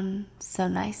sound so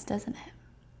nice, doesn't it?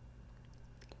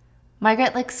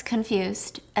 Margaret looks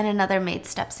confused, and another maid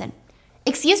steps in.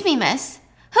 Excuse me, miss.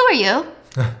 Who are you?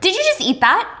 Did you just eat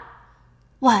that?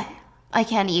 What? I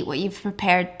can't eat what you've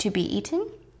prepared to be eaten?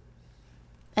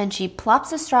 And she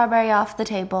plops a strawberry off the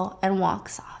table and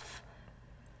walks off.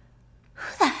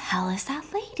 Who the hell is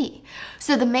that lady?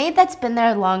 So the maid that's been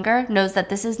there longer knows that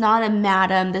this is not a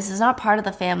madam, this is not part of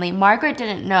the family. Margaret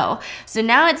didn't know. So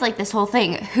now it's like this whole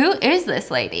thing. Who is this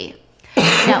lady?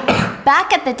 Now,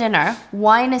 back at the dinner,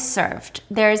 wine is served.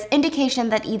 There's indication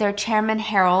that either Chairman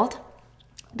Harold,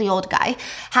 the old guy,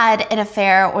 had an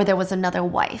affair or there was another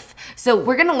wife. So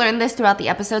we're going to learn this throughout the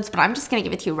episodes, but I'm just going to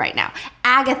give it to you right now.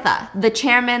 Agatha, the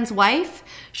chairman's wife,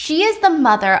 she is the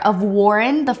mother of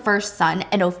Warren, the first son,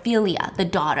 and Ophelia, the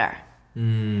daughter.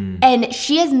 And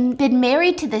she has been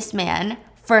married to this man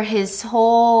for his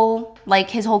whole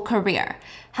career.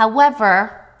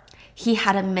 However, he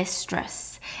had a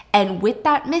mistress. And with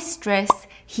that mistress,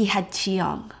 he had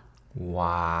Chiyoung.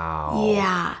 Wow.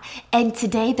 Yeah. And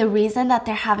today, the reason that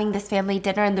they're having this family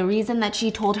dinner and the reason that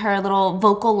she told her little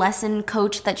vocal lesson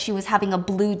coach that she was having a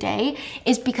blue day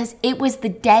is because it was the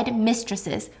dead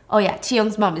mistress's. Oh yeah,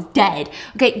 Chi-young's mom is dead.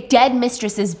 Okay, dead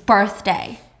mistress's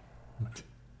birthday.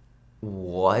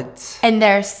 What? And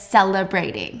they're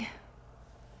celebrating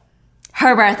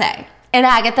her birthday. And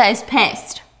Agatha is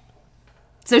pissed.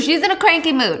 So she's in a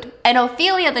cranky mood. And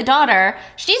Ophelia, the daughter,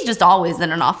 she's just always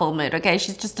in an awful mood, okay?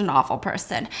 She's just an awful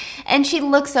person. And she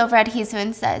looks over at Hee-soo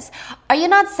and says, "Are you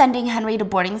not sending Henry to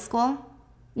boarding school?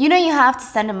 You know you have to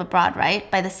send him abroad,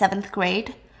 right? By the 7th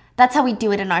grade? That's how we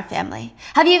do it in our family.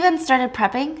 Have you even started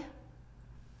prepping?"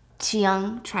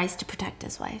 Chi-young tries to protect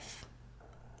his wife.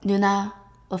 "Nuna,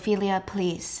 Ophelia,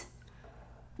 please."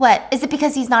 "What? Is it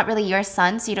because he's not really your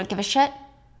son, so you don't give a shit?"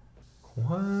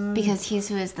 What? Because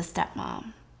Hee-soo is the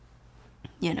stepmom.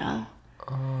 You know?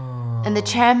 And the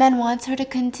chairman wants her to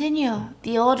continue.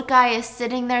 The old guy is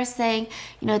sitting there saying,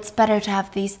 you know, it's better to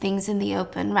have these things in the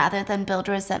open rather than build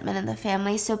resentment in the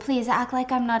family, so please act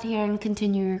like I'm not here and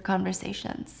continue your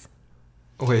conversations.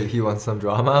 Wait, he wants some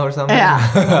drama or something?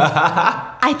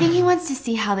 Yeah. I think he wants to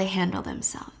see how they handle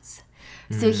themselves.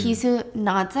 So Hee-soo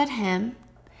nods at him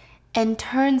and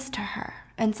turns to her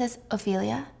and says,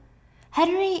 "Ophelia,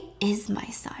 Henry is my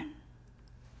son."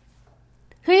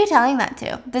 Who are you telling that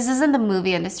to? This isn't the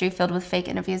movie industry filled with fake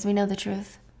interviews. We know the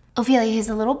truth. "Ophelia, he's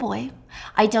a little boy.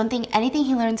 I don't think anything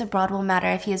he learns abroad will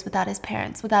matter if he is without his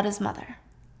parents, without his mother."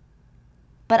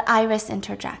 But Iris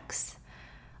interjects.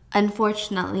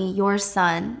 "Unfortunately, your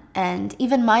son and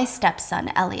even my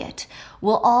stepson, Elliot,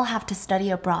 will all have to study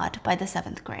abroad by the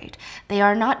 7th grade. They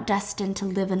are not destined to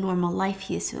live a normal life,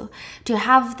 Hee-soo. To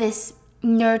have this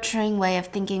nurturing way of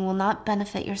thinking will not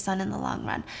benefit your son in the long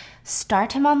run.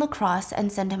 Start him on lacrosse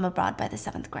and send him abroad by the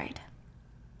 7th grade.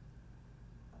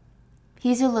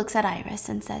 Hee-soo looks at Iris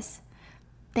and says,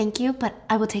 "Thank you, but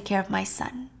I will take care of my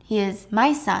son. He is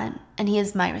my son, and he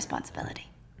is my responsibility."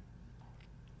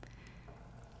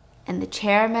 And the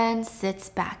chairman sits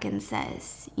back and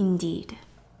says, "Indeed,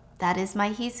 that is my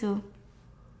Hee-soo."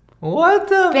 What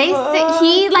the fuck?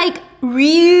 He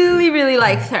really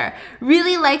likes her.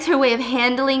 Really likes her way of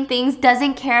handling things.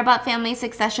 Doesn't care about family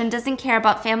succession. Doesn't care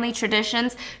about family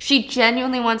traditions. She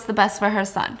genuinely wants the best for her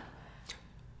son.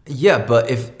 Yeah,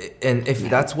 but if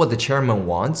that's what the chairman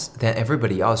wants, then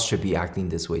everybody else should be acting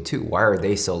this way too. Why are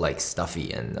they so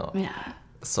stuffy and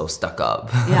so stuck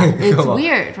up? Yeah, it's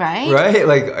weird, right?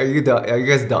 Right? Are you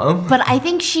guys dumb? But I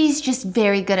think she's just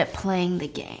very good at playing the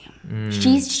game.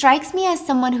 She strikes me as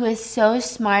someone who is so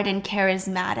smart and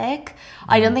charismatic.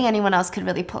 I don't think anyone else could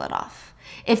really pull it off.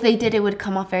 If they did, it would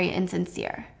come off very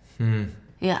insincere.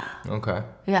 Yeah. Okay.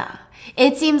 Yeah.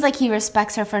 It seems like he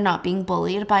respects her for not being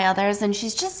bullied by others, and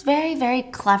she's just very, very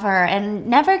clever and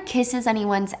never kisses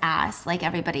anyone's ass like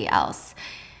everybody else.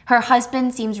 Her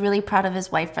husband seems really proud of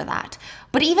his wife for that.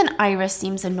 But even Iris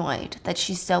seems annoyed that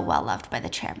she's so well loved by the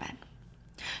chairman.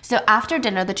 So after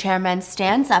dinner, the chairman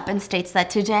stands up and states that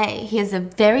today he has a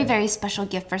very, very special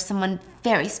gift for someone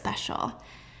very special.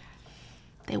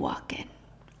 They walk in,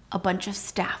 a bunch of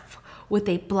staff with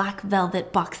a black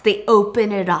velvet box. They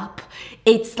open it up.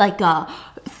 It's like a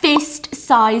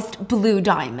fist-sized blue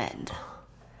diamond.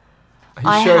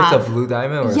 Are you sure it's a blue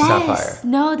diamond or a sapphire?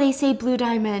 No, they say blue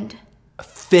diamond. A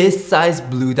fist-sized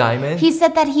blue diamond? He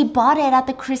said that he bought it at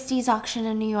the Christie's auction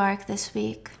in New York this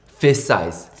week. Fist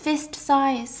size. Fist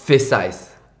size. Fist size.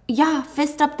 Yeah,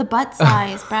 fist up the butt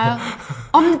size, bro.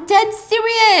 I'm dead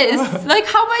serious.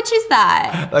 How much is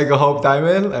that? Like a Hope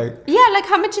diamond? Yeah,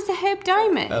 how much is a Hope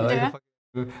diamond?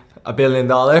 $1 billion.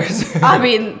 I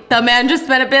mean, the man just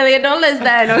spent $1 billion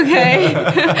then, okay?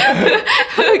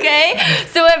 Okay?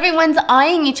 So everyone's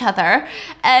eyeing each other,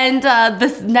 and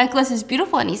this necklace is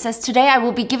beautiful, and he says, "Today I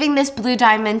will be giving this blue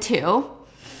diamond to..."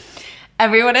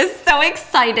 Everyone is so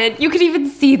excited. You can even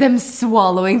see them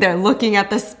swallowing. They're looking at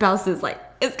the spouses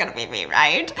it's gonna be me,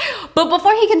 right? But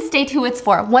before he can state who it's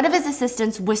for, one of his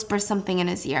assistants whispers something in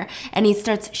his ear, and he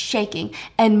starts shaking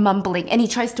and mumbling, and he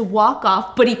tries to walk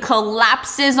off, but he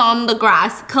collapses on the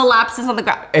grass.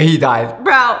 And he died.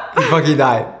 Bro. He fucking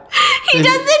died. He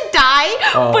doesn't die,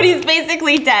 but he's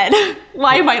basically dead.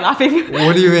 Why am I laughing?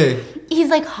 What do you mean?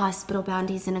 He's hospital bound.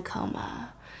 He's in a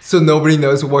coma. So nobody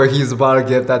knows where he's about to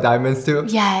give that diamonds to?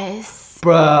 Yes.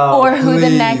 Bro, or who please. the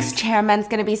next chairman's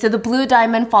gonna be. So the blue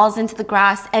diamond falls into the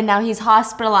grass, and now he's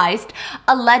hospitalized.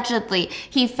 Allegedly,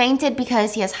 he fainted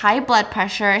because he has high blood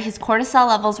pressure. His cortisol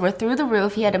levels were through the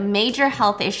roof. He had major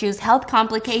health issues, health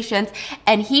complications,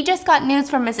 and he just got news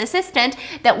from his assistant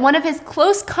that one of his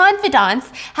close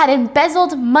confidants had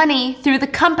embezzled money through the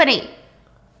company.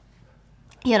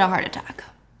 He had a heart attack.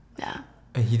 Yeah.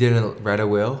 And he didn't write a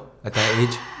will at that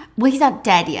age? Well, he's not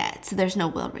dead yet, so there's no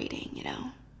will reading,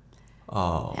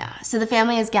 Oh. Yeah, so the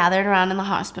family is gathered around in the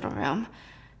hospital room.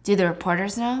 Do the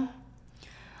reporters know?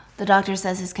 The doctor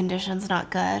says his condition's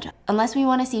not good. Unless we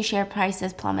want to see share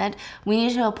prices plummet, we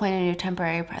need to appoint a new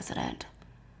temporary president.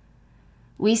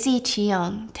 We see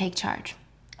Chi-young take charge.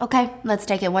 Okay, let's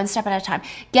take it one step at a time.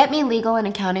 Get me legal and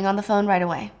accounting on the phone right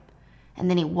away. And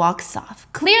then he walks off.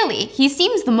 Clearly, he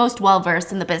seems the most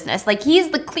well-versed in the business. Like,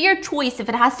 he's the clear choice if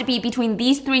it has to be between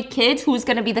these 3 kids who's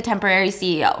going to be the temporary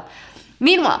CEO.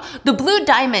 Meanwhile, the blue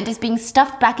diamond is being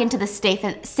stuffed back into the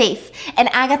safe, and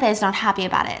Agatha is not happy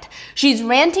about it. She's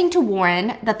ranting to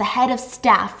Warren that the head of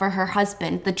staff for her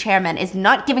husband, the chairman, is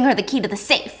not giving her the key to the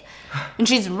safe. And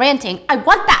she's ranting, I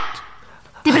want that!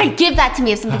 They better give that to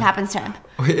me if something happens to him.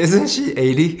 Wait, isn't she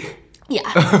 80?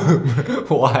 Yeah.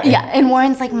 Why? Yeah, and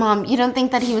Warren's like, Mom, you don't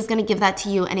think that he was gonna give that to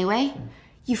you anyway?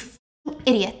 You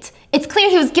idiot. It's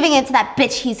clear he was giving it to that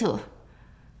bitch he's who.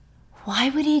 Why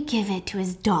would he give it to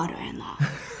his daughter-in-law?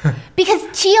 Because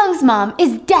Chi-young's mom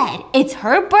is dead. It's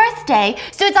her birthday,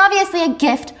 so it's obviously a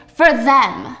gift for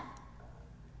them.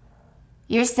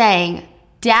 You're saying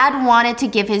Dad wanted to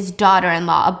give his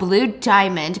daughter-in-law a blue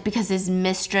diamond because his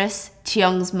mistress,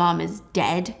 Chi-young's mom, is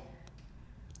dead?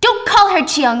 Don't call her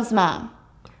Chi-young's mom.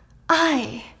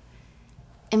 I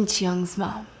am Chi-young's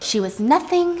mom. She was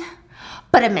nothing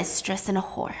but a mistress and a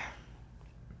whore.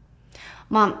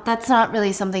 Mom, that's not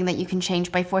really something that you can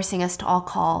change by forcing us to all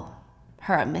call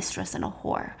her a mistress and a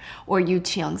whore. Or you,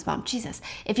 Chi-young's mom. Jesus,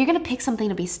 if you're gonna pick something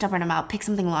to be stubborn about, pick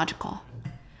something logical.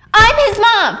 I'm his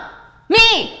mom!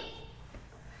 Me!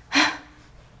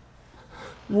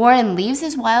 Warren leaves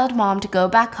his wild mom to go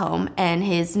back home, and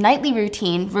his nightly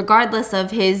routine, regardless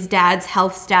of his dad's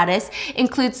health status,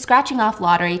 includes scratching off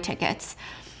lottery tickets.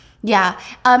 Yeah,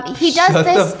 he does Shut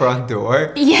this. the front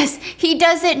door? Yes, he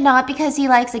does it not because he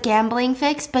likes a gambling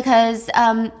fix, because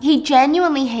he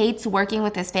genuinely hates working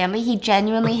with his family. He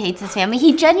genuinely hates his family.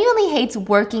 He genuinely hates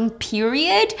working,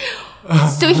 period.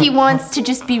 So he wants to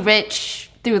just be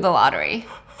rich through the lottery.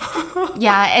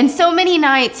 Yeah, and so many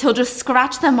nights he'll just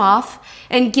scratch them off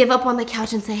and give up on the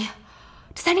couch and say,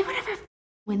 does anyone ever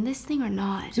win this thing or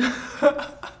not?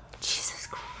 Jesus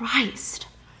Christ.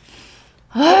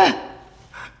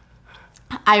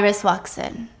 Iris walks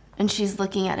in, and she's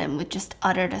looking at him with just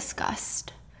utter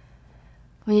disgust.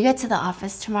 When you get to the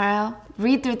office tomorrow,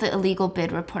 read through the illegal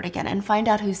bid report again and find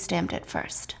out who stamped it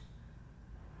first.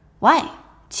 Why?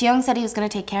 Chi-young said he was going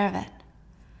to take care of it.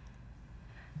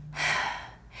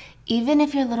 Even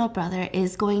if your little brother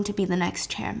is going to be the next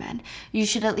chairman, you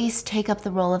should at least take up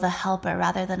the role of a helper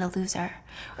rather than a loser.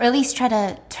 Or at least try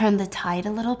to turn the tide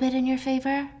a little bit in your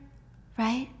favor,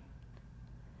 right?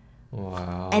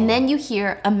 Wow. And then you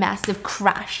hear a massive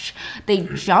crash. They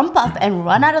jump up and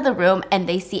run out of the room, and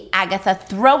they see Agatha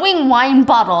throwing wine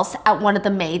bottles at one of the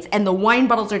maids, and the wine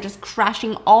bottles are just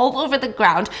crashing all over the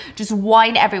ground, just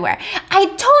wine everywhere. I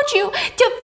told you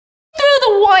to throw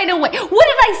the wine away. What did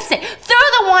I say?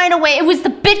 Throw the wine away. It was the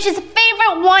bitch's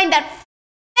favorite wine, that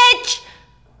bitch.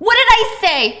 What did I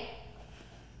say?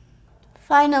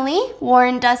 Finally,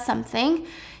 Warren does something.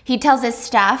 He tells his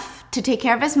staff to take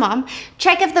care of his mom,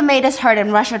 check if the maid is hurt,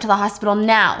 and rush her to the hospital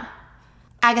now.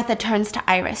 Agatha turns to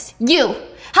Iris. You!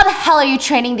 How the hell are you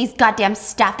training these goddamn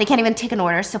staff? They can't even take an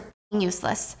order, so f***ing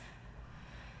useless.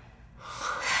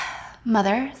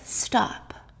 Mother,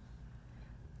 stop.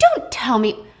 Don't tell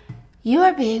me. You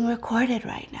are being recorded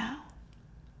right now.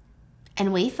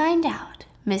 And we find out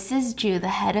Mrs. Ju, the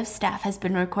head of staff, has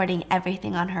been recording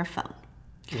everything on her phone.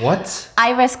 What?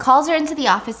 Iris calls her into the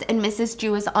office, and Mrs.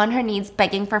 Ju is on her knees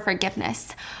begging for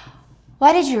forgiveness.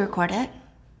 Why did you record it?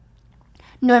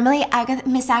 Normally,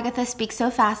 Miss Agatha speaks so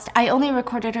fast. I only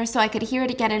recorded her so I could hear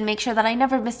it again and make sure that I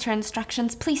never missed her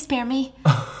instructions. Please spare me.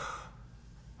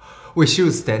 Wait, she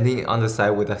was standing on the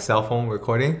side with a cell phone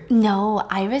recording? No,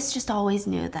 Iris just always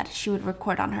knew that she would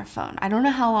record on her phone. I don't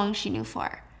know how long she knew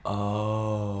for.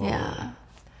 Oh. Yeah.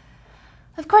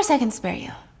 Of course I can spare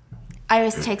you.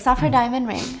 Iris takes off her diamond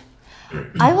ring.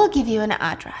 I will give you an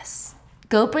address.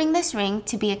 Go bring this ring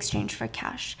to be exchanged for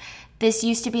cash. This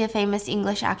used to be a famous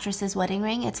English actress's wedding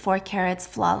ring. It's 4 carats,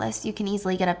 flawless. You can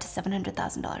easily get up to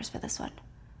 $700,000 for this one.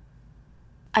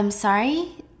 I'm sorry?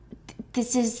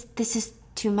 This is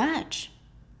too much.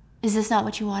 Is this not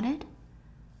what you wanted?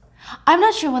 I'm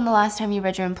not sure when the last time you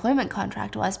read your employment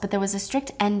contract was, but there was a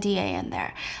strict NDA in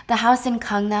there. The house in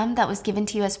Gangnam that was given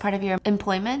to you as part of your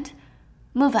employment?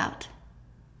 Move out.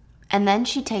 And then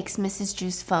she takes Mrs.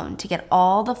 Ju's phone to get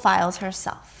all the files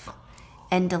herself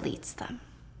and deletes them.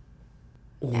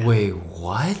 Wait,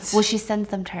 what? Well, she sends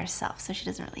them to herself, so she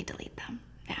doesn't really delete them.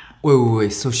 Yeah. Wait.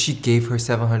 So she gave her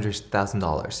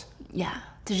 $700,000. Yeah,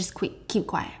 to just keep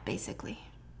quiet, basically.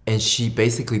 And she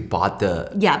basically bought the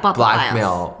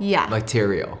blackmail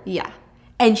material. Yeah.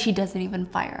 And she doesn't even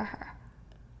fire her.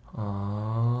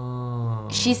 Oh.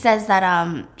 She says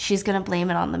that she's going to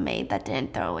blame it on the maid that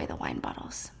didn't throw away the wine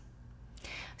bottles.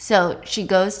 So she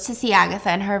goes to see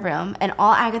Agatha in her room, and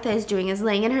all Agatha is doing is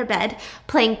laying in her bed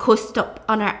playing Kostop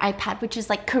on her iPad, which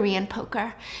is like Korean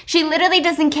poker. She literally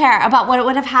doesn't care about what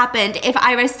would have happened if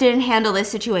Iris didn't handle this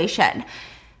situation.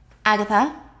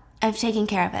 Agatha, I've taken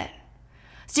care of it.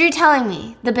 So you're telling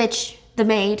me the bitch, the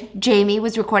maid, Jamie,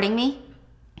 was recording me?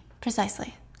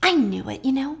 Precisely. I knew it,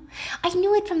 you know? I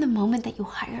knew it from the moment that you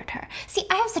hired her. See,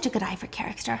 I have such a good eye for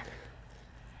character.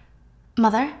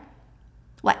 Mother?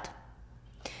 What?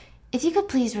 If you could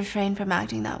please refrain from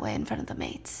acting that way in front of the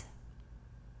maids.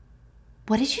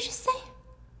 What did you just say?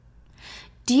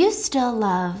 Do you still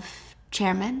love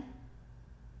Chairman?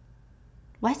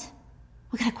 What?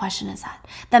 What kind of question is that?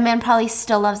 That man probably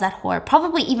still loves that whore,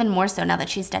 probably even more so now that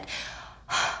she's dead.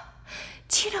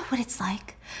 Do you know what it's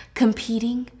like?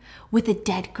 Competing with a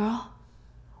dead girl?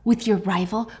 With your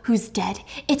rival who's dead?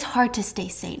 It's hard to stay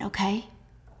sane, okay?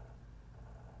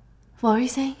 What were you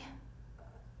saying?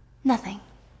 Nothing.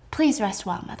 Please rest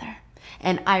well, Mother.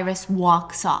 And Iris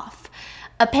walks off.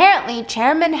 Apparently,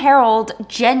 Chairman Harold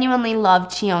genuinely loved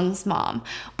Cheong's mom,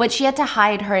 but she had to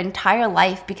hide her entire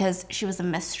life because she was a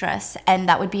mistress, and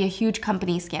that would be a huge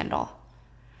company scandal.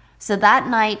 So that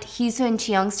night, Heesoo and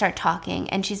Cheong start talking,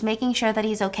 and she's making sure that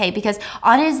he's okay because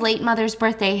on his late mother's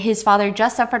birthday, his father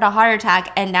just suffered a heart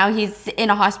attack, and now he's in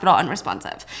a hospital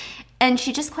unresponsive. And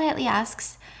she just quietly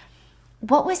asks,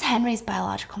 what was Henry's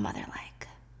biological mother like?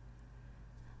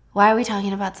 Why are we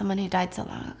talking about someone who died so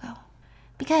long ago?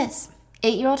 Because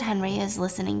 8-year-old Henry is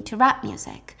listening to rap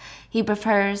music. He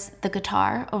prefers the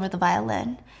guitar over the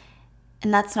violin.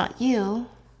 And that's not you.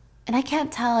 And I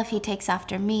can't tell if he takes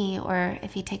after me or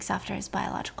if he takes after his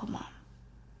biological mom.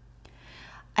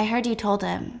 I heard you told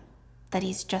him that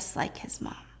he's just like his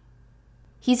mom.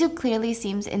 Heesoo clearly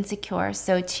seems insecure,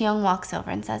 so Cheong walks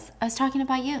over and says, I was talking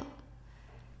about you.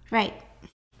 Right.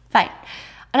 Fine.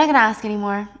 I'm not going to ask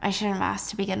anymore. I shouldn't have asked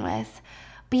to begin with.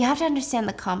 But you have to understand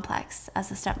the complex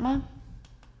as a stepmom.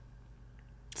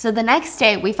 So the next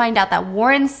day, we find out that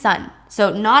Warren's son,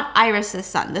 so not Iris's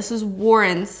son, this was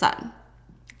Warren's son.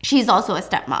 She's also a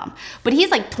stepmom, but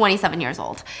he's like 27 years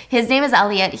old. His name is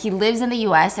Elliot. He lives in the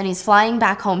US and he's flying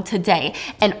back home today.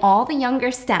 And all the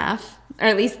younger staff, or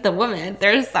at least the women,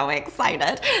 they're so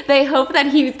excited. They hope that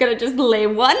he's going to just lay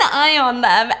one eye on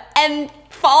them and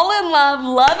fall in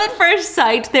love at first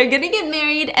sight. They're gonna get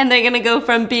married and they're gonna go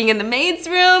from being in the maid's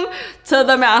room to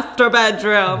the master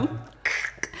bedroom.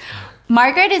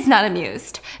 Margaret is not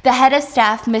amused. The head of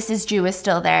staff, Mrs. Jew, is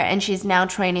still there, and she's now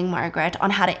training Margaret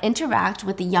on how to interact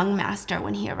with the young master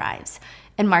when he arrives.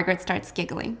 And Margaret starts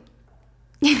giggling.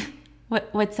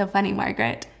 What's so funny,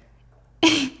 Margaret?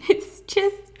 It's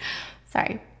just,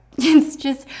 I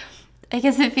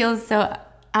guess it feels so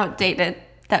outdated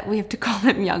that we have to call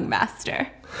him young master.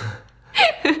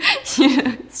 It's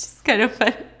just kind of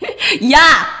fun.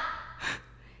 Yeah!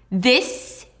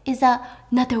 This is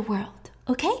another world,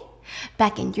 okay?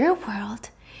 Back in your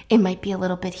world, it might be a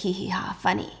little bit hee-hee-ha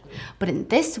funny. But in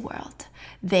this world,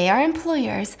 they are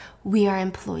employers, we are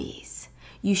employees.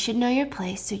 You should know your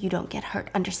place so you don't get hurt,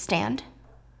 understand?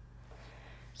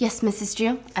 Yes, Mrs.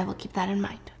 Jew, I will keep that in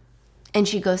mind. And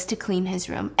she goes to clean his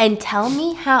room. And tell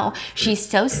me how she's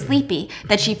so sleepy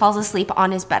that she falls asleep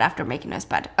on his bed after making his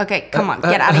bed. Okay, come on,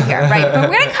 get out of here, right? But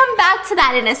we're going to come back to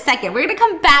that in a second. We're going to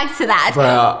come back to that.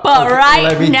 But okay,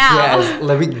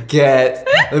 let me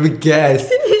guess.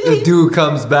 The dude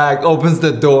comes back, opens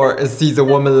the door, and sees a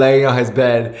woman laying on his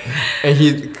bed. And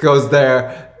he goes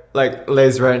there, like,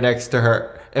 lays right next to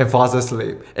her and falls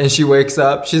asleep. And she wakes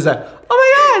up. She's like, oh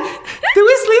my God, do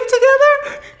we sleep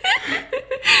together?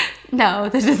 No,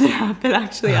 that doesn't happen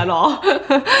actually at all.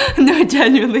 No,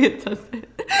 genuinely it doesn't.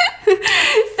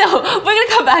 So we're going to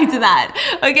come back to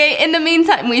that. Okay, in the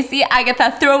meantime, we see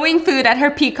Agatha throwing food at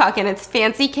her peacock in its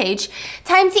fancy cage.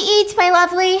 Time to eat, my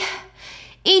lovely.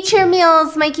 Eat your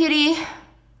meals, my cutie.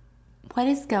 What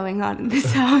is going on in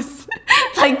this house?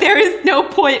 Like, there is no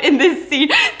point in this scene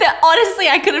that honestly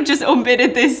I could have just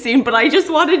omitted this scene, but I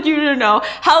just wanted you to know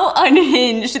how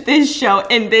unhinged this show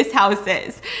in this house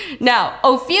is. Now,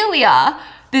 Ophelia,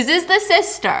 this is the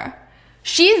sister.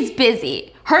 She's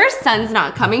busy. Her son's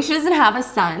not coming. She doesn't have a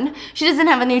son. She doesn't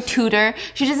have a new tutor.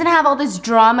 She doesn't have all this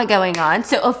drama going on.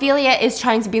 So Ophelia is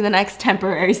trying to be the next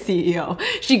temporary CEO.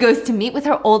 She goes to meet with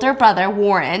her older brother,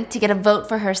 Warren, to get a vote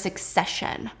for her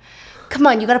succession. Come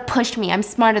on, you gotta push me. I'm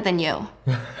smarter than you.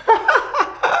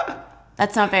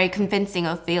 That's not very convincing,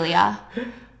 Ophelia.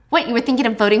 What, you were thinking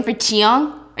of voting for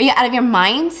Chiyoung? Are you out of your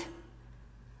mind?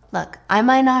 Look, I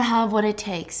might not have what it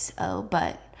takes,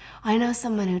 but I know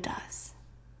someone who does.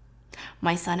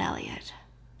 My son, Elliot.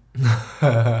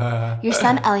 Your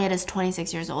son, Elliot, is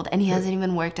 26 years old, and he hasn't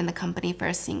even worked in the company for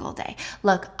a single day.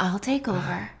 Look, I'll take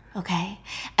over, okay?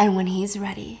 And when he's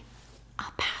ready,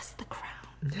 I'll pass the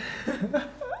crown.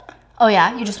 Oh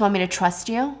yeah? You just want me to trust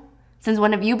you? Since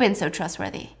when have you been so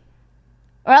trustworthy?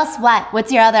 Or else what?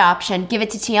 What's your other option? Give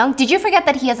it to Chiyoung? Did you forget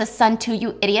that he has a son too,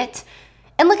 you idiot?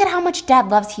 And look at how much Dad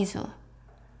loves Heesu.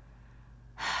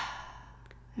 I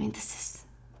mean, this is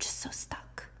just so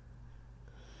stuck.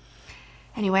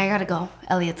 Anyway, I gotta go.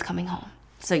 Elliot's coming home.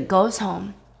 So he goes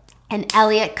home, and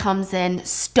Elliot comes in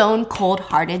stone cold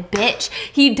hearted bitch.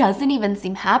 He doesn't even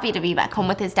seem happy to be back home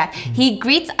with his dad. He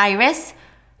greets Iris.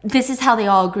 This is how they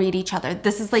all greet each other.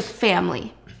 This is like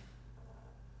family.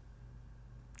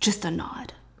 Just a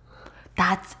nod.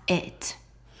 That's it.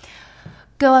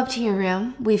 Go up to your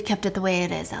room. We've kept it the way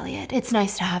it is, Elliot. It's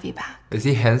nice to have you back. Is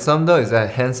he handsome though? Is that a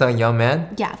handsome young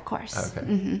man? Yeah, of course. Okay.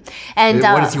 Mm-hmm. And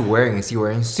what is he wearing? Is he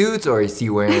wearing suits or is he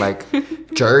wearing like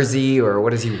jersey or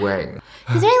what is he wearing?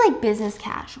 He's wearing like business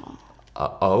casual.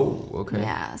 Okay.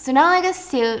 Yeah, so not like a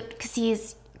suit because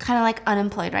he's kind of like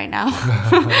unemployed right now.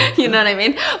 You know what I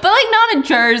mean? But like not a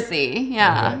jersey.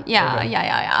 Yeah, Okay.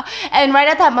 Yeah. And right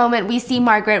at that moment, we see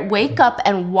Margaret wake up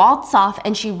and waltz off,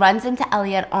 and she runs into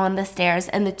Elliot on the stairs,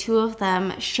 and the two of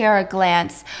them share a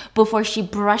glance before she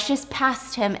brushes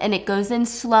past him, and it goes in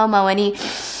slow-mo, and he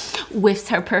whiffs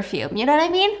her perfume. You know what I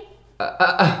mean?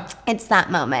 It's that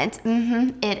moment.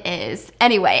 It is.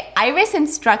 Anyway, Iris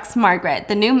instructs Margaret,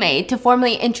 the new maid, to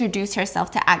formally introduce herself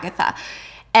to Agatha.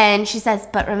 And she says,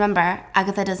 but remember,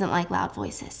 Agatha doesn't like loud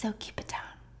voices, so keep it down.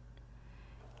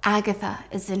 Agatha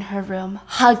is in her room,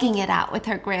 hugging it out with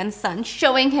her grandson,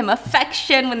 showing him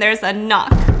affection when there's a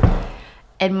knock.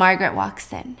 And Margaret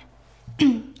walks in.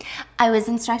 I was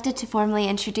instructed to formally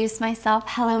introduce myself.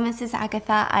 Hello, Mrs.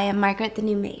 Agatha. I am Margaret, the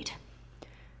new maid.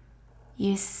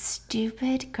 You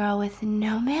stupid girl with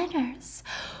no manners.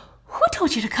 Who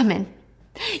told you to come in?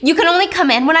 You can only come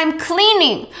in when I'm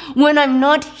cleaning. When I'm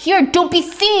not here, don't be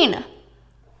seen.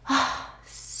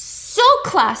 So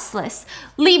classless.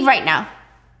 Leave right now.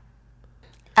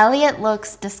 Elliot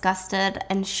looks disgusted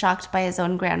and shocked by his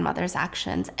own grandmother's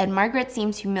actions, and Margaret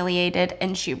seems humiliated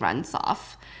and she runs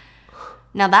off.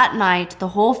 Now that night, the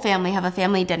whole family have a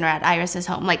family dinner at Iris's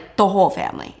home. Like, the whole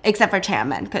family. Except for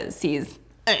Chanman, because he's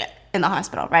in the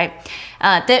hospital, right?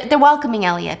 They're welcoming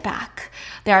Elliot back.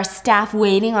 There are staff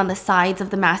waiting on the sides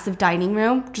of the massive dining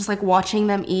room, just like watching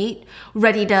them eat,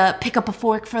 ready to pick up a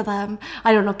fork for them.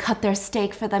 I don't know, cut their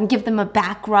steak for them, give them a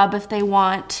back rub if they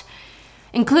want.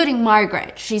 Including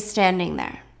Margaret, she's standing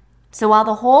there. So while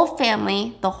the whole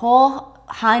family, the whole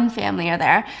Han family are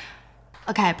there,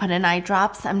 okay, I put in eye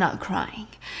drops, I'm not crying.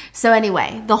 So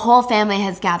anyway, the whole family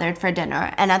has gathered for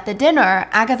dinner, and at the dinner,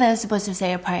 Agatha is supposed to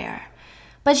say a prayer.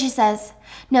 But she says,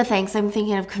 no thanks, I'm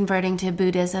thinking of converting to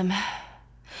Buddhism.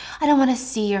 I don't want to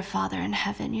see your father in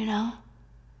heaven, you know?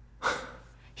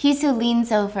 Heesu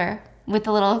leans over with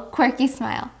a little quirky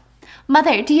smile.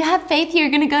 Mother, do you have faith you're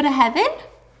going to go to heaven?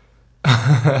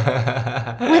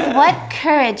 With what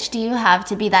courage do you have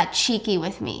to be that cheeky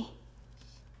with me?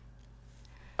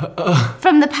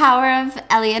 From the power of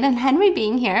Elliot and Henry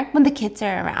being here, when the kids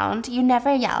are around, you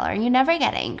never yell or you never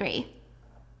get angry.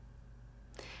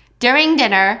 During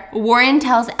dinner, Warren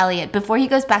tells Elliot before he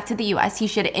goes back to the US, he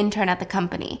should intern at the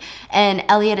company. And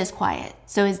Elliot is quiet.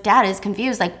 So his dad is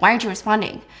confused, like, why aren't you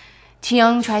responding?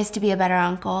 Chiyoung tries to be a better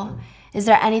uncle. Is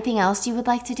there anything else you would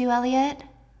like to do, Elliot?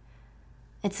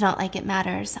 It's not like it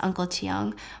matters, Uncle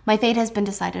Chiyoung. My fate has been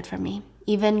decided for me.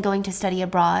 Even going to study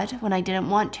abroad when I didn't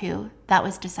want to, that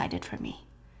was decided for me.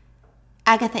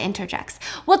 Agatha interjects.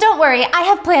 Well, don't worry. I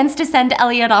have plans to send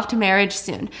Elliot off to marriage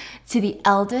soon. To the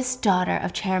eldest daughter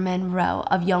of Chairman Rowe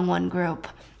of Youngwon Group.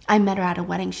 I met her at a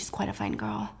wedding. She's quite a fine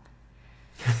girl.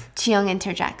 Chiyoung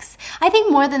interjects. I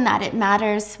think more than that, it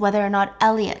matters whether or not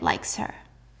Elliot likes her.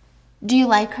 Do you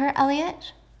like her,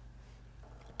 Elliot?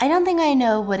 I don't think I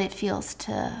know what it feels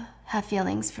to have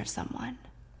feelings for someone.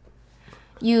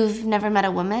 You've never met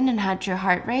a woman and had your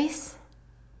heart race?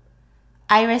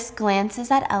 Iris glances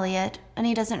at Elliot, and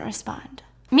he doesn't respond.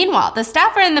 Meanwhile, the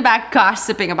staff are in the back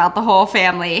gossiping about the whole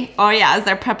family. Oh yeah, as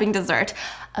they're prepping dessert.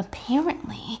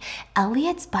 Apparently,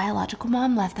 Elliot's biological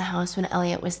mom left the house when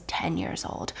Elliot was 10 years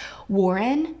old.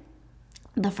 Warren,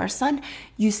 the first son,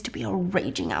 used to be a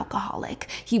raging alcoholic.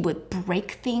 He would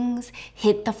break things,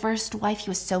 hit the first wife. He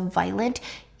was so violent.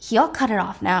 He all cut it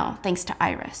off now, thanks to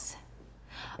Iris.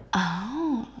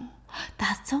 Oh,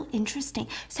 That's so interesting.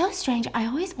 So strange. I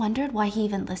always wondered why he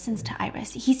even listens to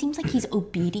Iris. He seems like he's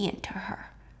obedient to her.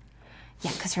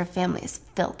 Yeah, because her family is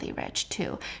filthy rich,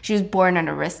 too. She was born an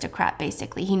aristocrat,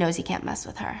 basically. He knows he can't mess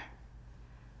with her.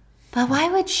 But why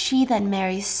would she then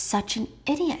marry such an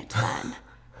idiot, then?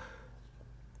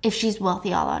 If she's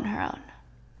wealthy all on her own?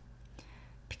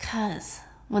 Because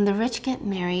when the rich get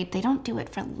married, they don't do it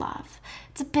for love.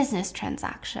 It's a business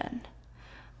transaction.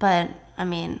 But, I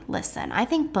mean, listen, I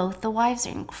think both the wives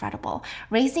are incredible.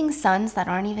 Raising sons that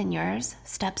aren't even yours,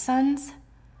 stepsons,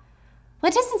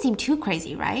 well, it doesn't seem too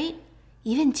crazy, right?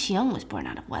 Even Cheong was born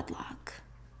out of wedlock.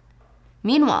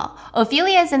 Meanwhile,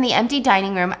 Ophelia is in the empty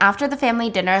dining room after the family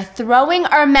dinner, throwing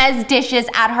Hermes dishes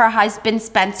at her husband,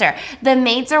 Spencer. The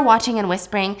maids are watching and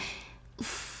whispering,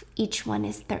 each one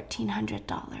is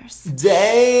 $1,300.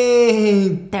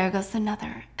 Dang! There goes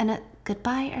another. And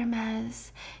goodbye,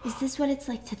 Hermes. Is this what it's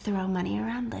like to throw money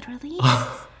around, literally?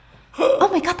 Oh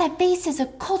my god, that vase is a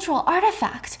cultural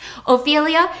artifact.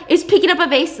 Ophelia is picking up a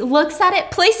vase, looks at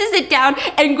it, places it down,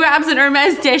 and grabs an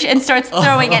Hermes dish and starts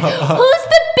throwing it. Who's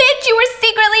the bitch you were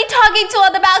secretly talking to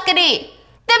on the balcony?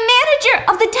 The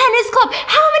manager of the tennis club.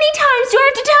 How many times do I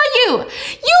have to tell you?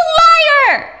 You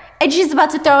liar! And she's about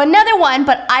to throw another one,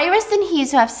 but Iris and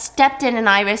Heesu have stepped in and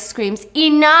Iris screams,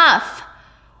 enough!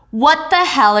 What the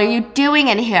hell are you doing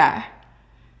in here?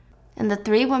 And the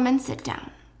three women sit down.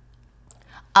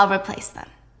 I'll replace them.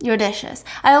 Your dishes.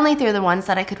 I only threw the ones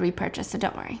that I could repurchase, so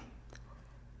don't worry.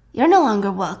 You're no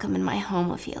longer welcome in my home,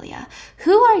 Ophelia.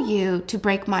 Who are you to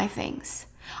break my things?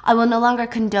 I will no longer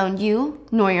condone you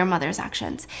nor your mother's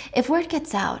actions. If word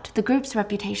gets out, the group's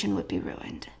reputation would be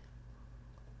ruined.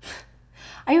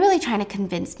 Are you really trying to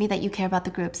convince me that you care about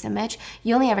the group's image?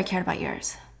 You only ever cared about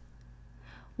yours.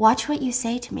 Watch what you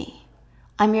say to me.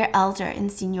 I'm your elder in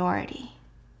seniority.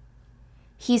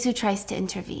 Heesu tries to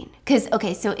intervene. Because,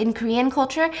 okay, so in Korean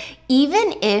culture,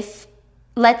 even if,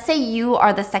 let's say you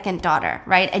are the second daughter,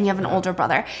 right? And you have an older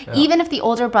brother. Yeah. Even if the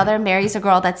older brother marries a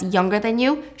girl that's younger than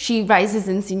you, she rises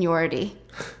in seniority.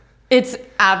 It's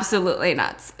absolutely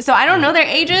nuts. So I don't know their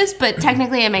ages, but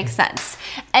technically it makes sense.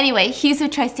 Anyway, Heesu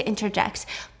tries to interject.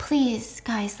 Please,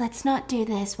 guys, let's not do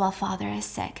this while father is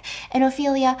sick. And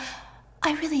Ophelia,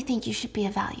 I really think you should be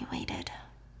evaluated.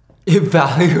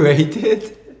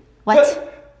 Evaluated? What?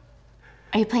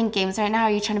 Are you playing games right now?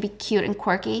 Are you trying to be cute and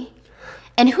quirky?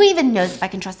 And who even knows if I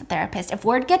can trust a therapist? If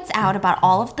word gets out about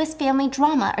all of this family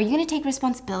drama, are you going to take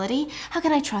responsibility? How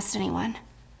can I trust anyone?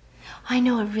 I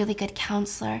know a really good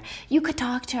counselor. You could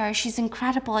talk to her. She's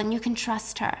incredible and you can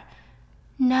trust her.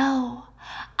 No,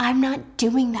 I'm not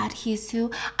doing that,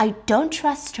 Heesu. I don't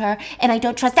trust her and I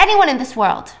don't trust anyone in this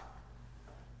world.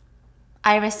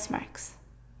 Iris smirks.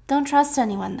 Don't trust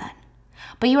anyone then.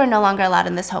 But you are no longer allowed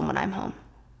in this home when I'm home.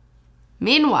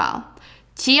 Meanwhile,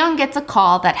 Cheong gets a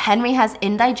call that Henry has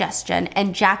indigestion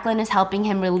and Jacqueline is helping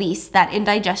him release that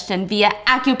indigestion via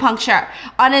acupuncture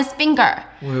on his finger.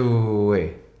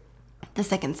 Wait. The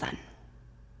second son.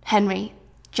 Henry,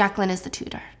 Jacqueline is the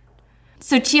tutor.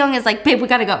 So Cheong is like, babe, we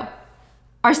gotta go.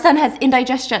 Our son has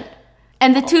indigestion.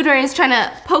 And the tutor is trying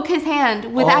to poke his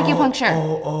hand with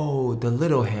acupuncture. The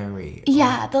little Henry.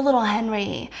 Yeah, the little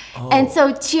Henry. And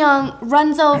so Cheong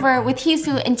runs over with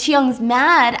Heesu and Cheong's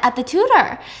mad at the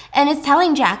tutor and is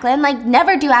telling Jacqueline, like,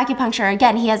 never do acupuncture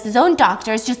again. He has his own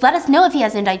doctors. Just let us know if he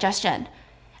has indigestion.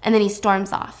 And then he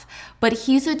storms off. But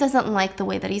Heesu doesn't like the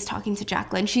way that he's talking to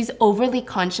Jacqueline. She's overly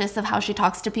conscious of how she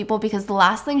talks to people because the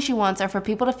last thing she wants are for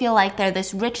people to feel like they're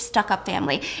this rich, stuck-up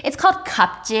family. It's called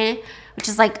kapjil, which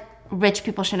is like rich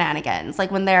people shenanigans,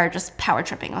 like when they're just power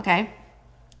tripping, okay?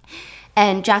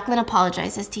 And Jacqueline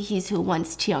apologizes to Heesu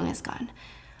once Cheong is gone.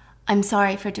 I'm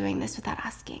sorry for doing this without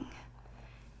asking.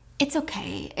 It's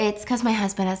okay. It's because my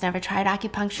husband has never tried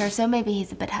acupuncture, so maybe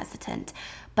he's a bit hesitant.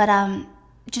 But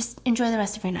just enjoy the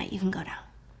rest of your night. You can go now.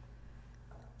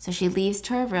 So she leaves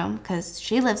to her room because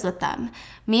she lives with them.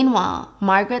 Meanwhile,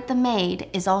 Margaret the maid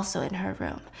is also in her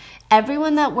room.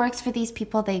 Everyone that works for these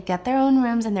people, they get their own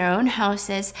rooms and their own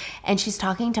houses, and she's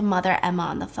talking to Mother Emma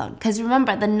on the phone. Because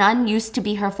remember, the nun used to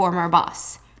be her former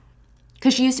boss.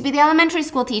 Because she used to be the elementary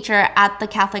school teacher at the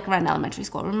Catholic-run elementary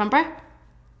school, remember?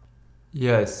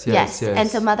 Yes. And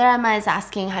so Mother Emma is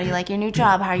asking, how do you like your new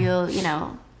job? How are you,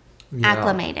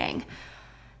 acclimating?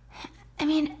 I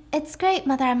mean, it's great,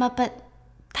 Mother Emma, but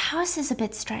the house is a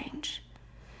bit strange.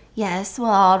 Yes,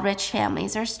 well, all rich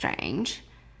families are strange.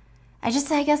 I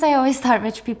guess I always thought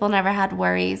rich people never had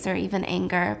worries or even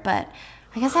anger, but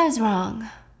I guess I was wrong.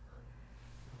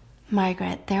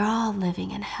 Margaret, they're all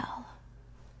living in hell.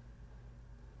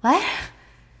 What?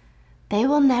 They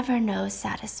will never know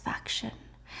satisfaction.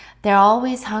 They're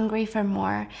always hungry for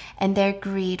more, and their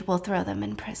greed will throw them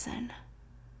in prison.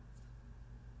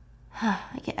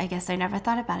 I guess I never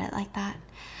thought about it like that.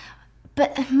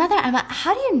 But Mother Emma,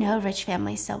 how do you know rich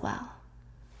families so well?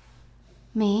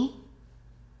 Me?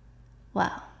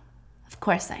 Well, of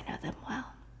course I know them well.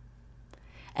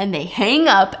 And they hang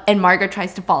up, and Margaret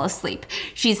tries to fall asleep.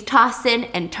 She's tossing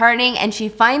and turning, and she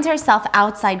finds herself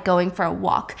outside going for a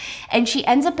walk. And she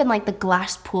ends up in like the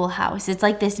glass pool house. It's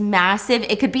like this massive,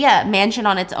 it could be a mansion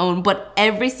on its own, but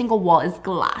every single wall is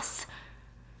glass.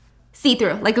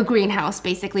 See-through, like a greenhouse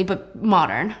basically, but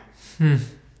modern.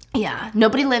 Yeah,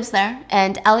 nobody lives there,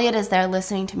 and Elliot is there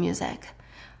listening to music.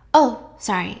 Oh,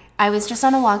 sorry, I was just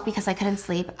on a walk because I couldn't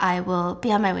sleep. I will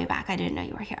be on my way back. I didn't know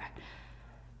you were here.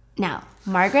 Now,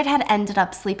 Margaret had ended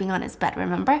up sleeping on his bed,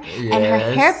 remember? Yes. And her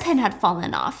hairpin had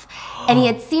fallen off. And he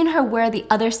had seen her wear the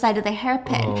other side of the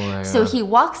hairpin. Oh so he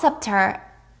walks up to her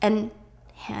and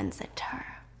hands it to her.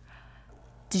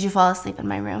 Did you fall asleep in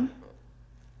my room?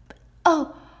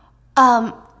 Oh,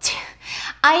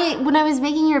 when I was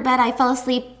making your bed, I fell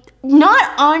asleep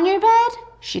not on your bed.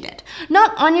 She did.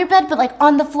 Not on your bed, but like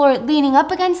on the floor, leaning up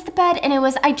against the bed. And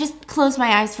I just closed my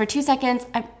eyes for 2 seconds.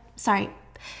 I'm sorry.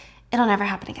 It'll never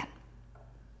happen again.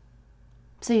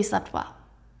 So you slept well.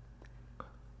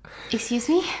 Excuse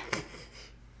me?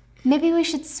 Maybe we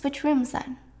should switch rooms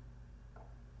then.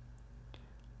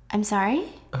 I'm sorry?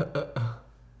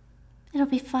 It'll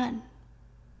be fun.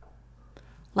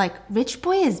 Like, Rich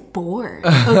Boy is bored,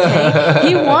 okay?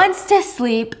 He wants to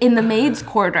sleep in the maid's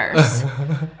quarters.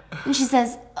 And she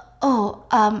says,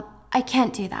 I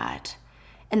can't do that.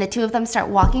 And the two of them start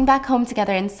walking back home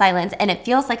together in silence, and it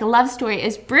feels like a love story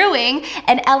is brewing,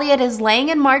 and Elliot is laying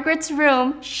in Margaret's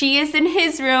room, she is in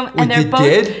his room, and they're both...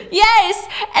 Did? Yes!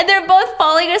 And they're both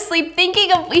falling asleep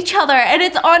thinking of each other, and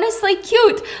it's honestly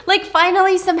cute. Like,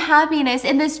 finally some happiness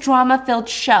in this drama-filled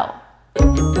show.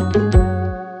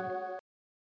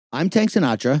 I'm Tank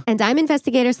Sinatra. And I'm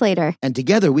Investigator Slater. And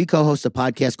together we co-host a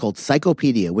podcast called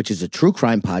Psychopedia, which is a true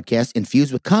crime podcast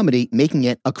infused with comedy, making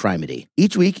it a crimedy.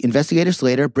 Each week, Investigator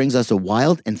Slater brings us a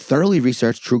wild and thoroughly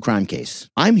researched true crime case.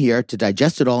 I'm here to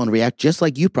digest it all and react just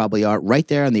like you probably are right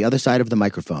there on the other side of the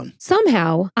microphone.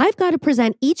 Somehow, I've got to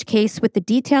present each case with the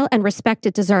detail and respect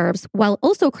it deserves, while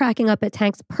also cracking up at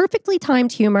Tank's perfectly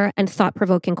timed humor and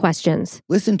thought-provoking questions.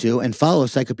 Listen to and follow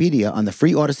Psychopedia on the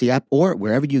free Odyssey app or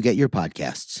wherever you get your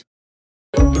podcasts.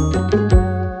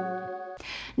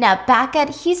 Now, back at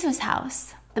Hisu's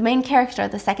house, the main character,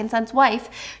 the second son's wife,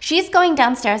 she's going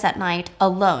downstairs at night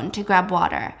alone to grab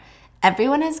water.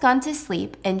 Everyone has gone to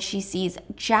sleep, and she sees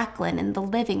Jacqueline in the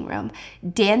living room,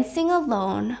 dancing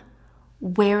alone,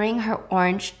 wearing her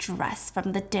orange dress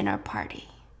from the dinner party.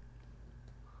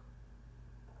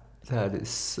 That is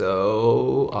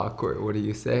so awkward. What do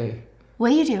you say?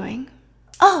 What are you doing?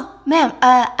 Oh, ma'am,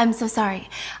 I'm so sorry.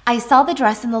 I saw the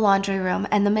dress in the laundry room,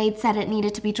 and the maid said it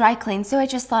needed to be dry cleaned, so I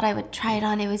just thought I would try it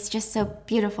on. It was just so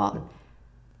beautiful.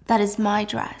 That is my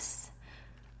dress.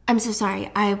 I'm so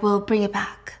sorry. I will bring it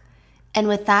back. And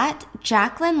with that,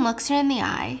 Jacqueline looks her in the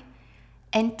eye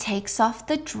and takes off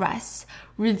the dress,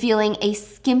 revealing a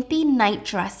skimpy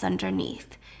nightdress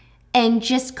underneath, and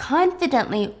just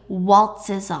confidently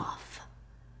waltzes off.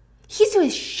 Hisu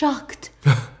is shocked.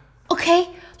 Okay?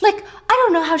 Like, I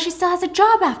don't know how she still has a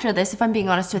job after this, if I'm being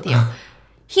honest with you.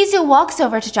 Hisu walks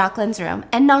over to Jacqueline's room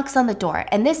and knocks on the door,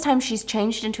 and this time she's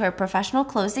changed into her professional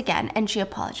clothes again, and she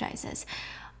apologizes.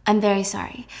 I'm very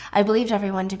sorry. I believed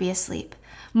everyone to be asleep.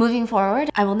 Moving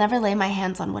forward, I will never lay my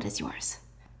hands on what is yours.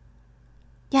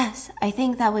 Yes, I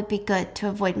think that would be good to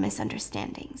avoid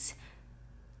misunderstandings.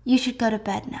 You should go to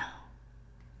bed now.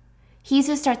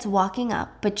 Hisu starts walking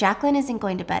up, but Jacqueline isn't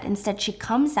going to bed. Instead, she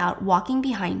comes out, walking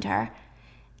behind her,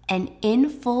 and in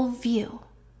full view,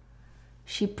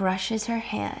 she brushes her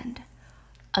hand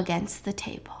against the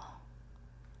table.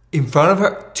 In front of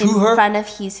her? To her? In front of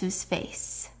Hisu's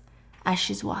face, as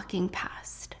she's walking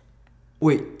past.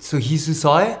 Wait, so Hisu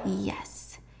saw it?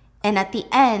 Yes. And at the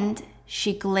end,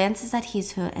 she glances at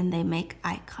Hisu and they make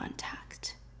eye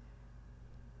contact.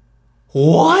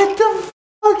 What the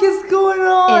fuck is going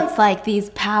on? It's like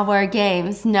these power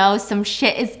games. No, some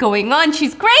shit is going on.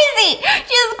 She's crazy!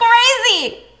 She's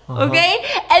crazy! Okay?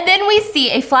 And then we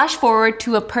see a flash forward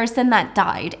to a person that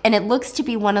died, and it looks to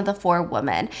be one of the four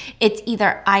women. It's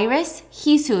either Iris,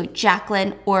 Hisu,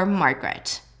 Jacqueline, or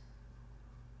Margaret.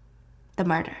 The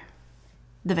murder.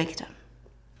 The victim.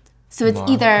 So it's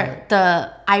either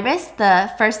the Iris,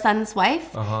 the first son's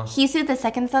wife, Hisu, the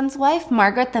second son's wife,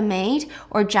 Margaret, the maid,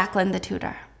 or Jacqueline, the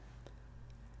tutor.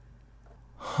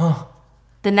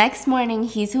 The next morning,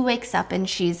 Hisu wakes up and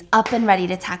she's up and ready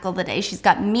to tackle the day. She's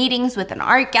got meetings with an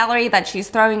art gallery that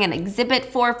she's throwing an exhibit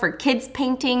for kids'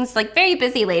 paintings, like very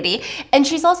busy lady. And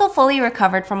she's also fully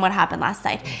recovered from what happened last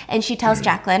night. And she tells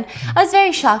Jacqueline, I was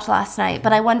very shocked last night,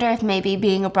 but I wonder if maybe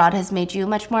being abroad has made you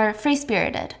much more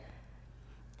free-spirited.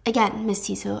 Again, Miss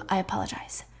Hisu, I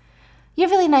apologize. You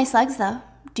have really nice legs, though.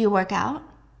 Do you work out?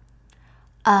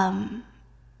 Are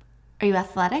you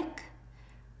athletic?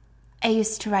 I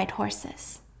used to ride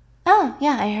horses. Oh,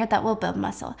 yeah, I heard that will build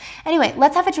muscle. Anyway,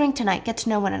 let's have a drink tonight, get to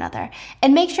know one another.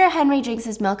 And make sure Henry drinks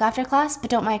his milk after class,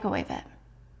 but don't microwave it.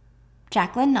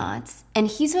 Jacqueline nods, and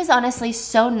Hisu is honestly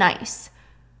so nice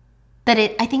that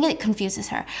I think it confuses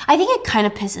her. I think it kind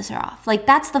of pisses her off. Like,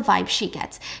 that's the vibe she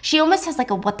gets. She almost has like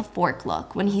a what the fork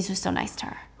look when Hisu's so nice to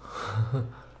her.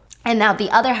 And now the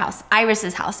other house,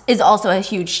 Iris's house, is also a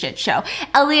huge shit show.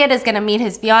 Elliot is gonna meet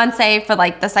his fiance for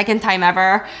like the second time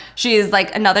ever. She's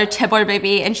like another Tutor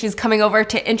baby, and she's coming over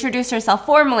to introduce herself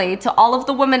formally to all of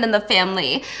the women in the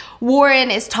family.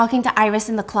 Warren is talking to Iris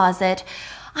in the closet.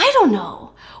 I don't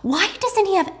know. Why doesn't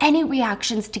he have any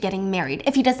reactions to getting married?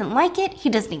 If he doesn't like it, he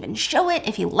doesn't even show it.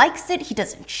 If he likes it, he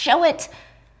doesn't show it.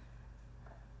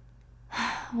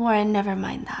 Warren, never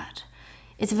mind that.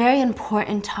 It's a very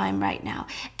important time right now.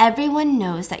 Everyone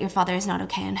knows that your father is not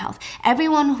okay in health.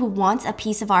 Everyone who wants a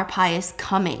piece of our pie is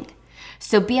coming.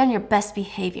 So be on your best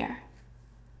behavior.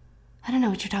 I don't know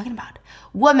what you're talking about.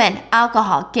 Women,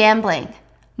 alcohol, gambling.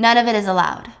 None of it is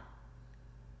allowed.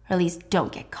 Or at least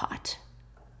don't get caught.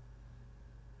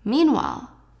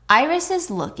 Meanwhile, Iris is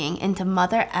looking into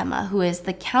Mother Emma, who is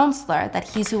the counselor that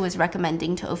Hisu was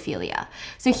recommending to Ophelia.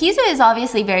 So Hisu is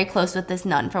obviously very close with this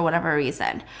nun for whatever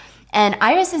reason. And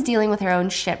Iris is dealing with her own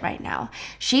shit right now.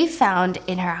 She found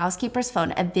in her housekeeper's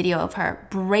phone a video of her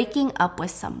breaking up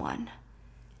with someone.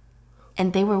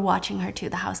 And they were watching her too,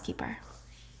 the housekeeper.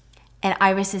 And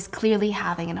Iris is clearly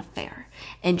having an affair.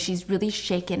 And she's really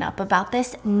shaken up about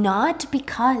this, not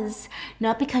because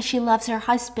she loves her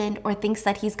husband or thinks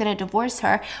that he's gonna divorce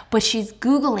her, but she's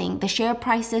Googling the share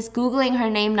prices, Googling her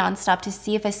name nonstop to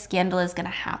see if a scandal is gonna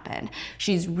happen.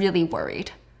 She's really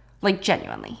worried, like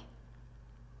genuinely.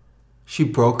 She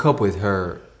broke up with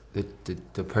her,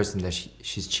 the person that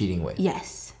she's cheating with.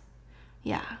 Yes.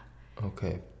 Yeah.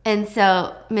 Okay. And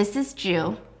so Mrs.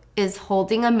 Jew is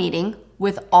holding a meeting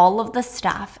with all of the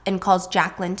staff and calls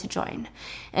Jacqueline to join.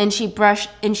 And she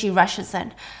rushes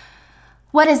in.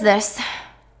 What is this?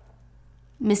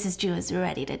 Mrs. Jew is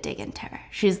ready to dig into her.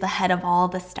 She's the head of all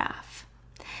the staff.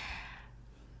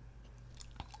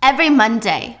 Every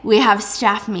Monday, we have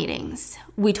staff meetings.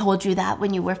 We told you that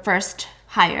when you were first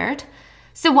hired.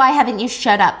 So why haven't you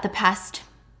shut up the past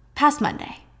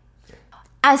Monday?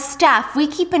 As staff, we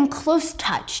keep in close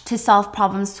touch to solve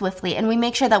problems swiftly, and we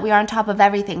make sure that we are on top of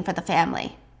everything for the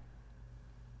family.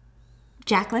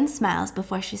 Jacqueline smiles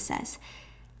before she says,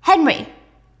 Henry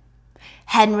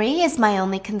is my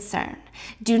only concern.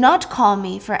 Do not call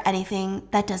me for anything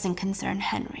that doesn't concern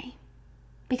Henry,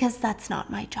 because that's not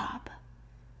my job.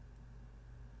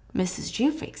 Mrs.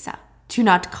 Jew freaks out. Do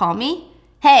not call me?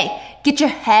 Hey, get your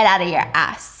head out of your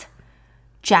ass.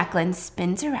 Jacqueline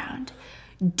spins around.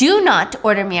 Do not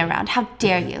order me around. How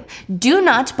dare you? Do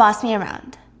not boss me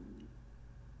around.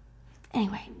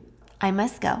 Anyway, I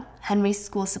must go. Henry's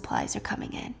school supplies are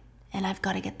coming in, and I've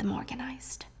got to get them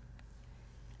organized.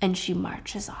 And she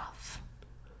marches off.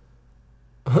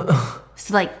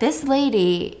 So, like, this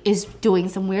lady is doing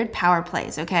some weird power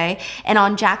plays, okay? And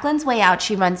on Jacqueline's way out,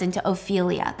 she runs into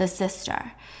Ophelia, the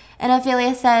sister. And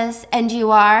Ophelia says, and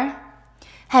you are?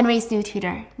 Henry's new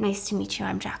tutor. Nice to meet you.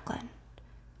 I'm Jacqueline.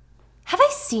 Have I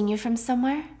seen you from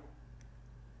somewhere?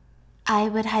 I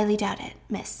would highly doubt it,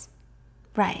 miss.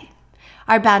 Right.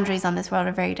 Our boundaries on this world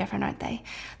are very different, aren't they?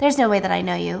 There's no way that I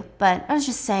know you, but I was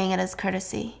just saying it as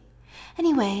courtesy.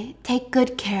 Anyway, take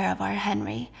good care of our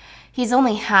Henry. He's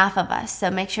only half of us, so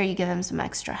make sure you give him some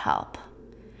extra help.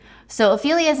 So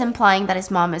Ophelia is implying that his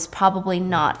mom is probably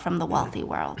not from the wealthy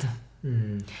world.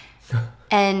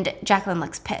 And Jacqueline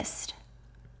looks pissed.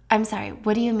 I'm sorry,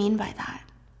 what do you mean by that?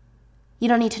 You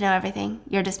don't need to know everything.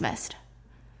 You're dismissed.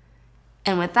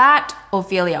 And with that,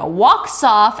 Ophelia walks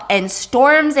off and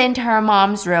storms into her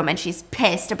mom's room, and she's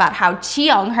pissed about how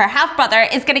Cheong, her half-brother,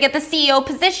 is going to get the CEO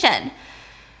position.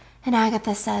 And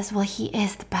Agatha says, well, he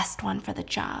is the best one for the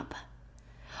job.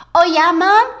 Oh yeah,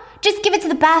 Mom? Just give it to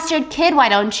the bastard kid, why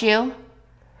don't you?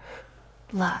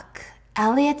 Look,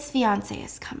 Elliot's fiance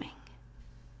is coming.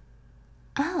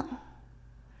 Oh.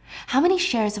 How many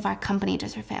shares of our company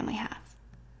does her family have?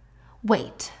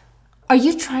 Wait, are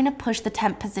you trying to push the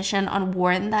temp position on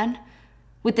Warren then?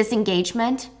 With this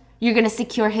engagement, you're going to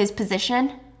secure his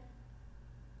position?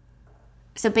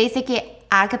 So basically,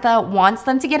 Agatha wants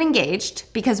them to get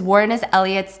engaged because Warren is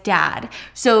Elliot's dad.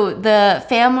 So the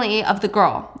family of the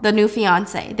girl, the new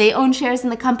fiance, they own shares in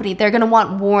the company. They're going to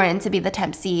want Warren to be the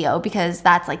temp CEO because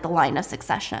that's like the line of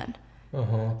succession.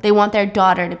 They want their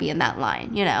daughter to be in that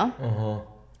line, you know?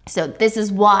 So this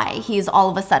is why he's all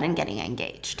of a sudden getting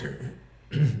engaged.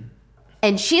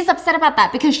 And she's upset about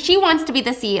that because she wants to be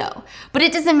the CEO. But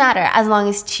it doesn't matter as long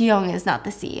as Chi-young is not the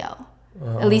CEO.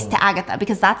 At least to Agatha,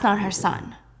 because that's not her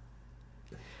son.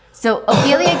 So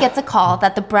Ophelia gets a call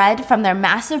that the bread from their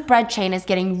massive bread chain is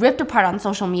getting ripped apart on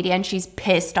social media, and she's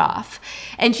pissed off.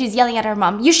 And she's yelling at her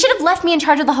mom, "You should have left me in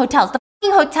charge of the hotels, the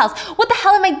f***ing hotels. What the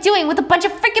hell am I doing with a bunch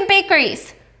of freaking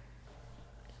bakeries?"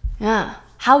 Yeah.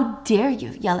 How dare you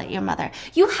yell at your mother?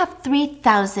 You have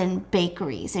 3,000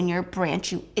 bakeries in your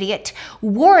branch, you idiot.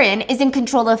 Warren is in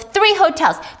control of 3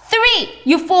 hotels. 3,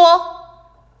 you fool!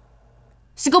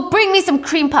 So go bring me some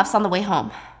cream puffs on the way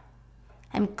home.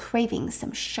 I'm craving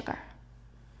some sugar.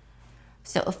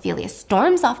 So Ophelia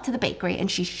storms off to the bakery and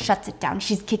she shuts it down.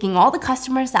 She's kicking all the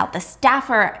customers out. The staff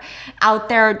are out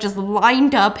there just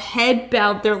lined up, head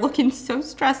bowed. They're looking so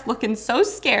stressed, looking so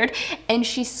scared. And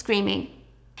she's screaming.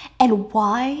 And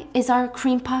why is our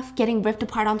cream puff getting ripped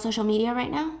apart on social media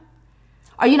right now?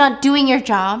 Are you not doing your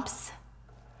jobs?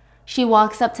 She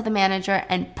walks up to the manager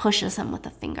and pushes him with a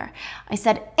finger. I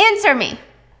said, "Answer me."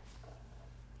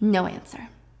 No answer.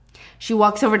 She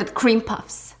walks over to the cream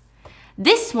puffs.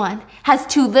 This one has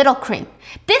too little cream.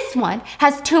 This one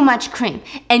has too much cream.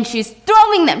 And she's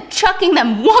throwing them, chucking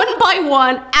them one by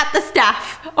one at the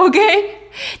staff, okay?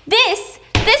 This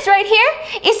right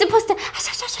here is supposed to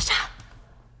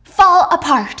fall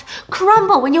apart,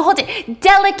 crumble when you hold it.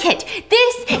 Delicate.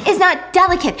 This is not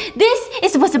delicate. This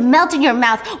is supposed to melt in your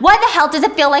mouth. Why the hell does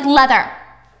it feel like leather?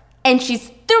 And she's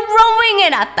throwing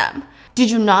it at them.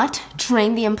 Did you not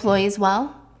train the employees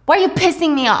well? Why are you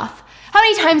pissing me off? How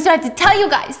many times do I have to tell you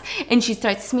guys? And she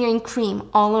starts smearing cream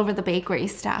all over the bakery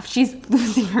staff. She's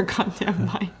losing her goddamn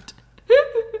mind.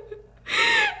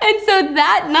 And so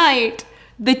that night,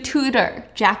 the tutor,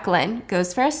 Jacqueline,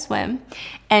 goes for a swim,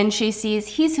 and she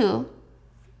sees Hisu,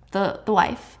 the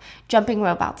wife, jumping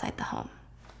rope outside the home.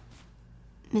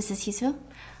 "Mrs. Hisu,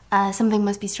 something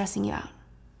must be stressing you out."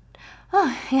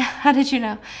 "Oh, yeah, how did you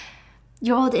know?"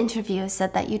 "Your old interview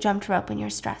said that you jumped rope when you're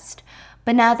stressed.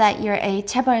 But now that you're a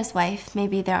chaebar's wife,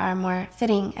 maybe there are more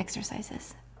fitting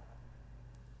exercises."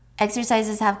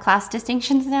 Exercises have class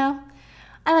distinctions now?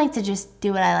 I like to just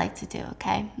do what I like to do,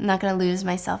 okay? I'm not gonna lose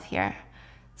myself here.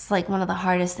 It's like one of the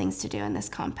hardest things to do in this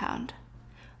compound.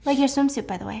 Like your swimsuit,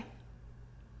 by the way.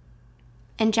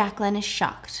 And Jacqueline is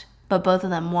shocked, but both of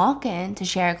them walk in to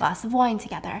share a glass of wine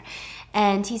together.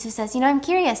 And Hisu says, "I'm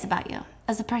curious about you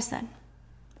as a person.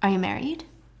 Are you married?"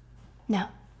 "No."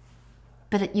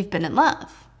 "But you've been in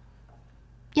love?"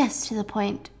 "Yes, to the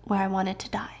point where I wanted to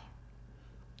die."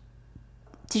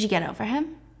 "Did you get over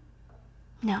him?"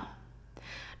 "No.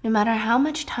 No matter how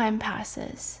much time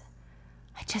passes,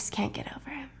 I just can't get over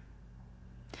him."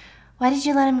 "Why did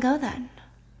you let him go then?"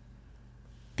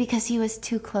 "Because he was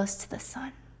too close to the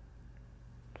sun."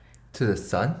 To the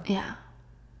sun? Yeah.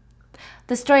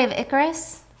 The story of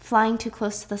Icarus, flying too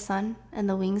close to the sun and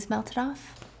the wings melted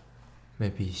off.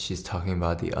 Maybe she's talking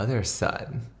about the other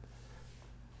sun.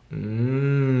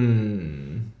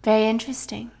 Very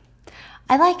interesting.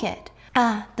 I like it.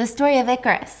 The story of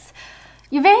Icarus.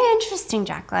 You're very interesting,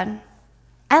 Jacqueline.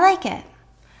 I like it.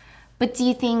 But do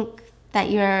you think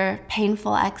that your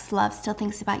painful ex-love still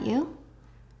thinks about you?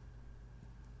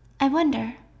 I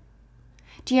wonder.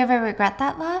 Do you ever regret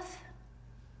that love?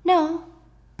 No.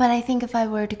 But I think if I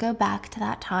were to go back to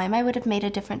that time, I would have made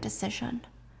a different decision.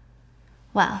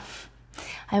 Well,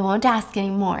 I won't ask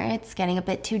anymore. It's getting a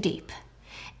bit too deep.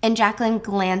 And Jacqueline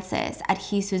glances at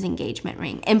Hisu's engagement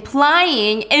ring,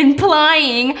 implying,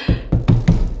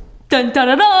 dun dun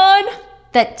dun dun,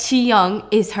 that Chi-young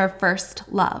is her first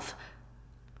love.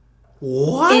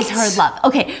 What? Is her love.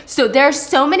 Okay, so there are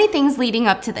so many things leading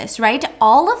up to this, right?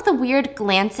 All of the weird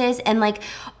glances and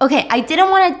okay, I didn't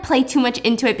want to play too much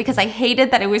into it because I hated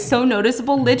that it was so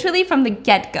noticeable literally from the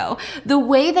get-go. The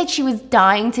way that she was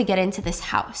dying to get into this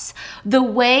house. The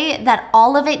way that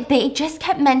all of it, they just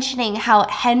kept mentioning how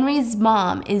Henry's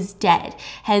mom is dead.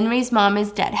 Henry's mom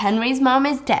is dead. Henry's mom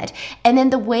is dead. And then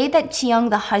the way that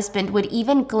Chi-young, the husband, would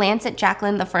even glance at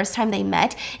Jacqueline the first time they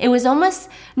met, it was almost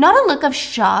not a look of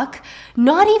shock,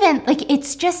 not even,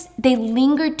 it's just, they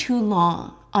lingered too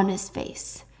long on his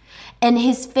face. And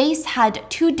his face had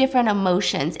two different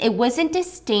emotions. It wasn't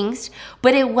distinct,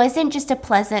 but it wasn't just a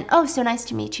pleasant, "Oh, so nice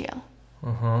to meet you."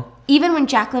 Even when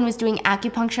Jacqueline was doing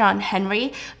acupuncture on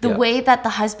Henry, the way that the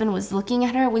husband was looking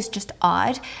at her was just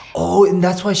odd. Oh, and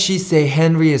that's why she say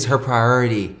Henry is her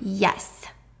priority. Yes.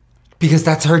 Because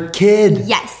that's her kid.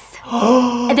 Yes.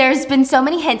 There's been so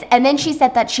many hints. And then she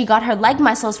said that she got her leg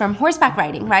muscles from horseback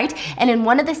riding, right? And in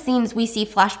one of the scenes we see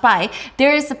flash by,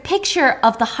 there is a picture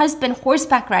of the husband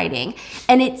horseback riding.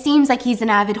 And it seems like he's an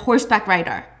avid horseback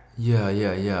rider.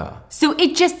 Yeah. So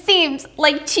it just seems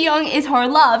like Chi-young is her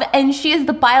love and she is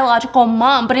the biological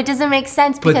mom, but it doesn't make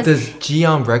sense because... But does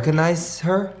Ji-young recognize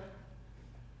her?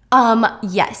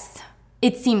 Yes.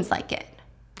 It seems like it.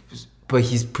 But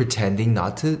he's pretending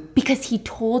not to? Because he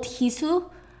told Hee-soo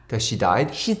that she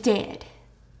died? She's dead.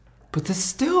 But that's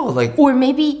still like... Or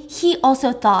maybe he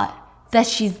also thought that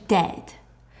she's dead.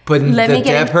 But the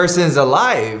dead person is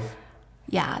alive.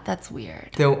 Yeah, that's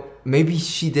weird. Then maybe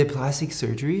she did plastic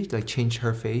surgery, like changed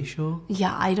her facial?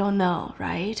 Yeah, I don't know,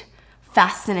 right?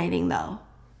 Fascinating though.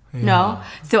 Yeah. No?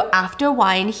 So after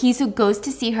wine, Hee-soo goes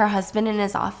to see her husband in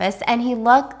his office and he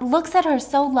looks at her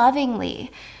so lovingly.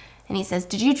 And he says,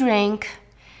 "Did you drink?"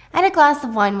 "I had a glass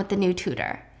of wine with the new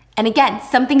tutor." And again,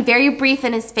 something very brief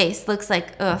in his face looks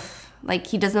like, ugh, like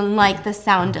he doesn't like the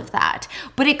sound of that.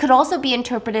 But it could also be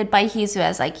interpreted by Hee-soo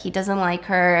as like he doesn't like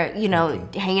her,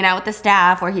 hanging out with the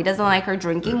staff, or he doesn't like her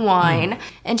drinking wine.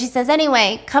 And she says,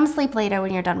 "Anyway, come sleep later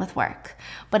when you're done with work."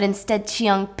 But instead,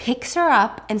 Chi-young picks her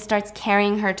up and starts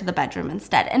carrying her to the bedroom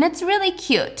instead. And it's really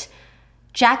cute.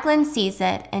 Jacqueline sees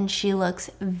it and she looks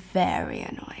very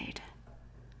annoyed.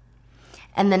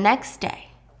 And the next day,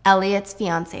 Elliot's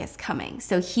fiance is coming.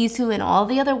 So Hee-soo and all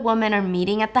the other women are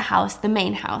meeting at the house, the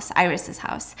main house, Iris's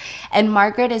house. And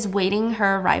Margaret is waiting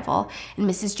her arrival. And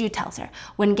Mrs. Ju tells her,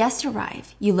 "When guests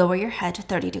arrive, you lower your head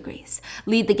 30 degrees.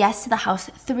 Lead the guests to the house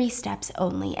 3 steps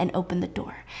only and open the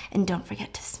door. And don't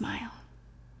forget to smile."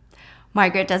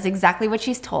 Margaret does exactly what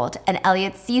she's told, and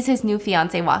Elliot sees his new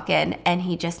fiance walk in, and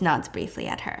he just nods briefly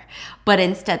at her. But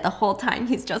instead, the whole time,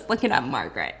 he's just looking at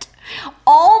Margaret.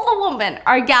 All the women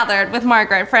are gathered with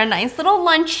Margaret for a nice little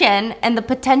luncheon, and the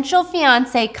potential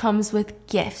fiance comes with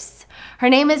gifts. Her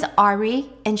name is Ari,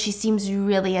 and she seems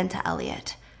really into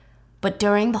Elliot. But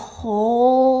during the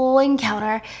whole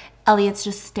encounter, Elliot's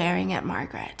just staring at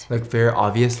Margaret. Like very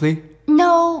obviously?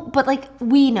 No, but like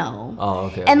we know. Oh,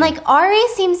 okay. And like Ari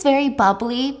seems very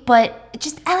bubbly, but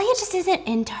Elliot just isn't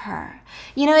into her.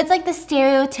 It's like the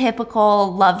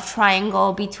stereotypical love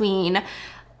triangle between...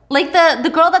 Like, the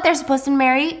girl that they're supposed to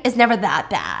marry is never that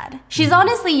bad. She's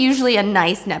honestly usually a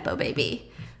nice Nepo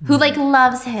baby who, like,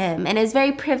 loves him and is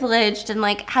very privileged and,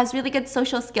 like, has really good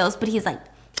social skills. But he's like,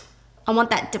 "I want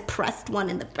that depressed one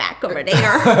in the back over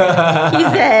there."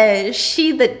 He's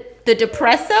she the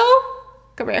depresso?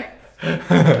 Come here.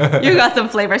 You got some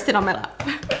flavor. Sit on my lap.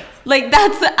 Like,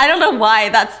 I don't know why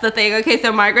that's the thing. Okay,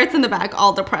 so Margaret's in the back,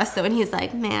 all depressed, and he's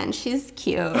like, "Man, she's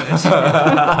cute."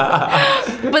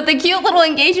 But the cute little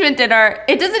engagement dinner,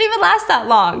 it doesn't even last that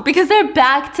long because they're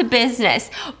back to business.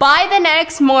 By the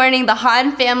next morning, the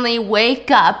Han family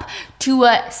wake up to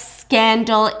a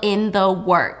scandal in the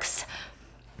works.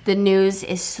 The news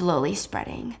is slowly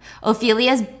spreading.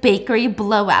 Ophelia's bakery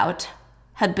blowout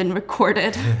had been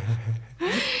recorded.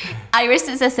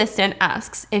 Iris's assistant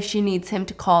asks if she needs him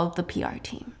to call the PR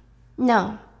team.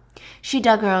 No, she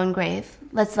dug her own grave.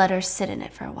 Let's let her sit in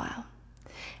it for a while.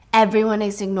 Everyone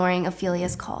is ignoring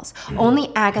Ophelia's calls. Only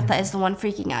Agatha is the one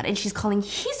freaking out, and she's calling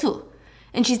Hee-soo.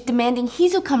 And she's demanding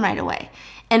Hee-soo come right away.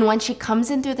 And when she comes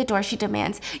in through the door, she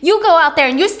demands, "You go out there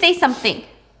and you say something."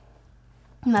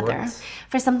 Mother,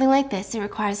 for something like this, it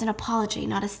requires an apology,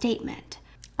 not a statement.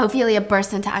 Ophelia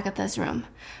bursts into Agatha's room.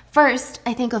 First,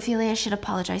 I think Ophelia should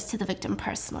apologize to the victim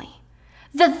personally.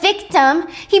 The victim?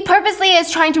 He purposely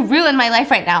is trying to ruin my life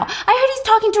right now. I heard he's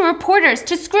talking to reporters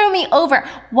to screw me over.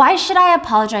 Why should I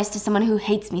apologize to someone who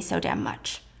hates me so damn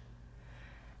much?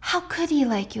 How could he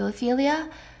like you, Ophelia?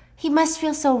 He must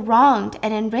feel so wronged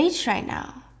and enraged right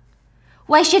now.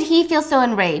 Why should he feel so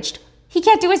enraged? He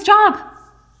can't do his job.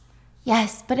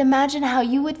 Yes, but imagine how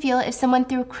you would feel if someone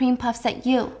threw cream puffs at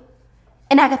you.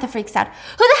 And Agatha freaks out.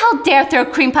 Who the hell dare throw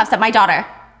cream puffs at my daughter?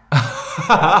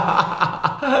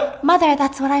 Mother,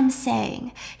 that's what I'm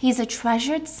saying. He's a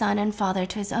treasured son and father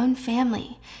to his own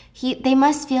family. They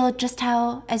must feel just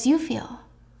as you feel.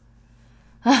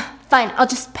 Fine, I'll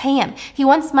just pay him. He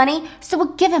wants money, so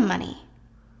we'll give him money.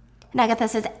 And Agatha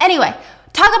says, "Anyway,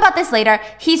 talk about this later.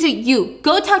 You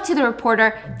go talk to the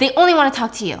reporter. They only want to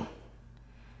talk to you."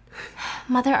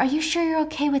 Mother, are you sure you're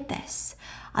okay with this?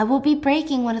 I will be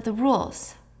breaking one of the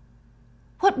rules.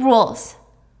 What rules?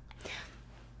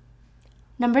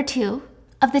 Number 2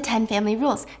 of the 10 family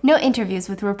rules. No interviews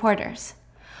with reporters.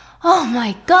 Oh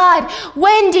my God,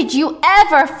 when did you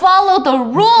ever follow the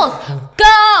rules?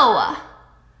 Go!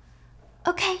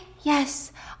 Okay,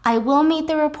 yes, I will meet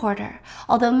the reporter,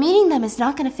 although meeting them is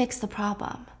not going to fix the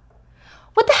problem.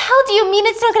 What the hell do you mean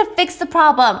it's not going to fix the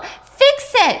problem?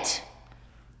 Fix it!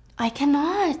 I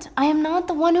cannot. I am not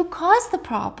the one who caused the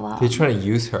problem. You're trying to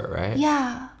use her, right?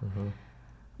 Yeah.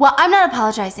 Well, I'm not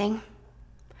apologizing.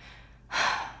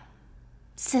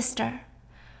 Sister,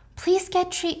 please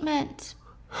get treatment.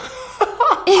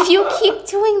 If you keep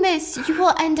doing this, you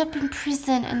will end up in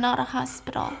prison and not a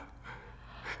hospital.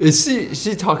 Is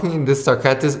she talking in this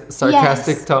sarcastic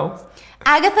Yes. tone?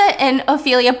 Agatha and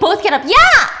Ophelia both get up.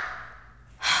 Yeah!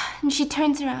 And she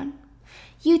turns around.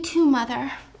 You too,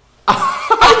 Mother.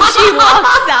 And she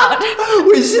walks out.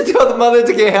 Wait, she tell the mother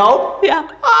to get help? Yeah.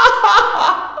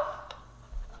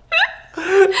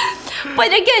 But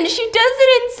again, she does it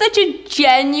in such a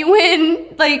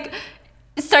genuine, like,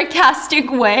 sarcastic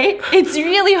way. It's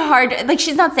really hard. Like,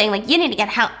 she's not saying, like, you need to get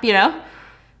help, you know?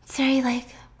 It's very like,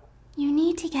 you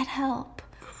need to get help,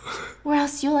 or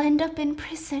else you'll end up in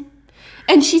prison.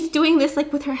 And she's doing this,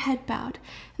 like, with her head bowed.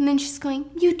 And then she's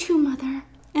going, you too, Mother.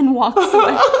 And walks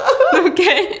away.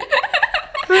 Okay?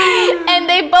 And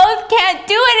they both can't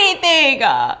do anything.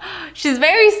 She's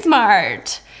very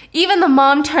smart. Even the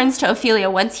mom turns to Ophelia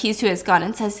once Hisu is gone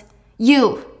and says,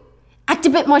 you, act a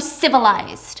bit more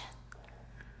civilized.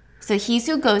 So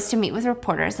Hisu goes to meet with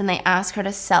reporters and they ask her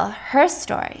to sell her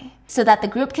story so that the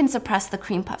group can suppress the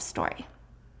cream puff story.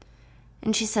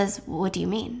 And she says, what do you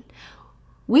mean?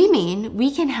 We mean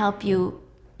we can help you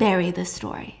bury the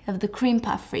story of the cream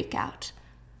puff freak out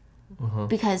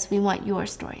because we want your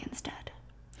story instead.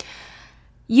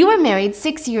 You were married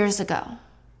 6 years ago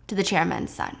to the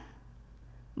chairman's son.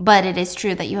 But it is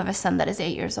true that you have a son that is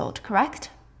 8 years old, correct?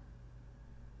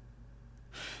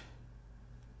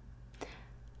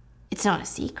 It's not a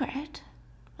secret.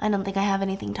 I don't think I have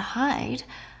anything to hide.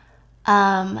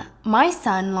 My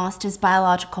son lost his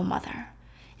biological mother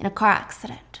in a car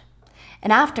accident.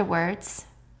 And afterwards,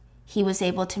 he was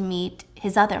able to meet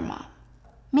his other mom,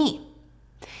 me.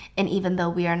 And even though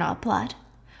we are not blood,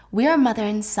 we are mother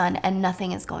and son, and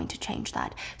nothing is going to change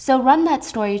that. So run that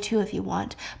story too if you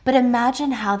want, but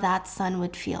imagine how that son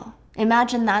would feel.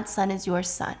 Imagine that son is your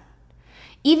son.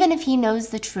 Even if he knows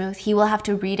the truth, he will have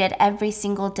to read it every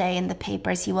single day in the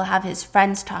papers. He will have his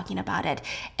friends talking about it.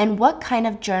 And what kind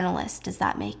of journalist does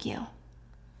that make you?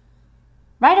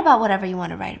 Write about whatever you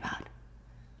want to write about.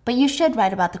 But you should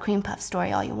write about the cream puff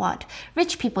story all you want.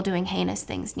 Rich people doing heinous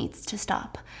things needs to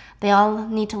stop. They all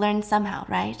need to learn somehow,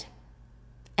 right?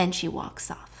 And she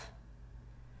walks off.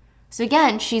 So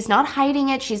again, she's not hiding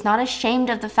it. She's not ashamed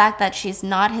of the fact that she's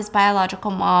not his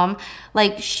biological mom.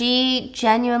 Like, she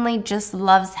genuinely just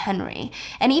loves Henry.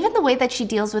 And even the way that she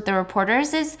deals with the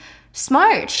reporters is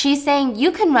smart. She's saying,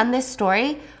 you can run this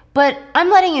story, but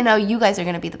I'm letting you know you guys are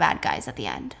going to be the bad guys at the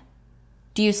end.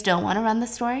 Do you still want to run the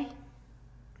story?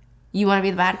 You want to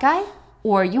be the bad guy?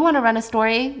 Or you want to run a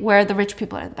story where the rich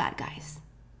people are the bad guys?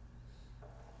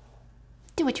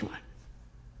 Do what you want.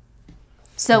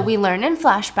 So we learn in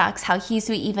flashbacks how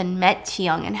Hisu even met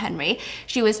Chiyoung and Henry.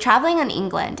 She was traveling in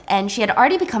England, and she had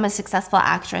already become a successful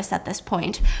actress at this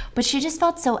point, but she just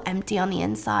felt so empty on the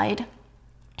inside.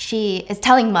 She is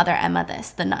telling Mother Emma this,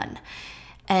 the nun,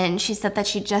 and she said that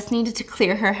she just needed to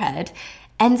clear her head,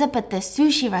 ends up at this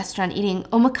sushi restaurant eating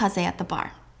omakase at the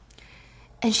bar.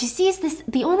 And she sees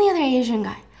the only other Asian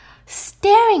guy,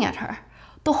 staring at her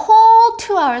the whole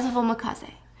 2 hours of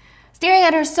omakase. Staring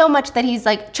at her so much that he's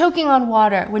like choking on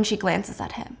water when she glances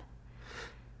at him.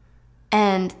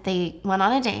 And they went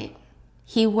on a date.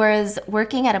 He was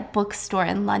working at a bookstore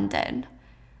in London.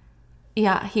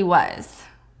 Yeah, he was.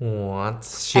 What?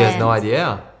 She has no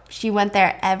idea. She went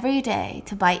there every day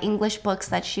to buy English books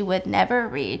that she would never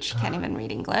read. She can't even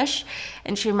read English.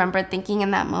 And she remembered thinking in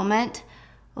that moment,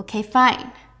 okay,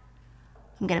 fine.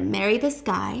 I'm going to marry this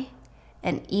guy.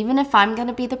 And even if I'm going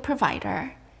to be the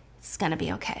provider, it's going to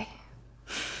be okay.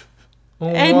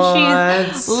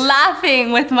 And she's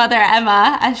laughing with Mother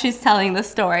Emma as she's telling the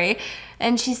story.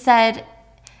 And she said,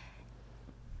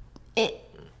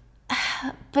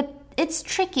 but it's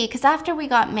tricky because after we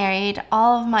got married,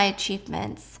 all of my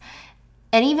achievements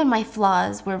and even my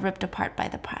flaws were ripped apart by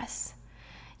the press.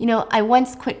 You know, I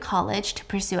once quit college to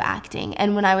pursue acting,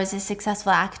 and when I was a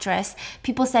successful actress,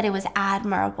 people said it was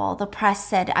admirable. The press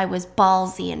said I was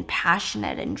ballsy and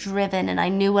passionate and driven, and I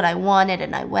knew what I wanted,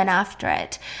 and I went after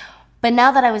it. But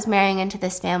now that I was marrying into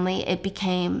this family, it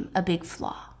became a big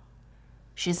flaw.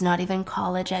 She's not even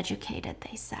college educated,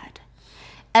 they said.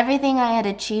 Everything I had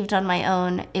achieved on my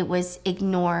own, it was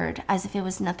ignored as if it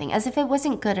was nothing, as if it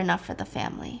wasn't good enough for the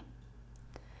family.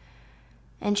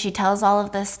 And she tells all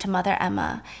of this to Mother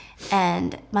Emma.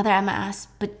 And Mother Emma asks,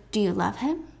 but do you love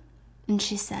him? And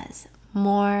she says,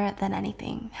 more than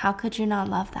anything. How could you not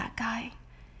love that guy?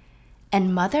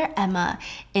 And Mother Emma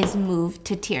is moved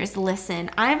to tears.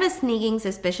 Listen, I have a sneaking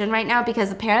suspicion right now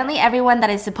because apparently everyone that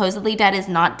is supposedly dead is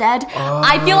not dead. Oh.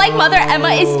 I feel like Mother Emma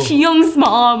is Chi-young's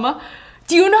mom.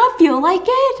 Do you not feel like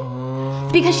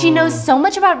it? Because she knows so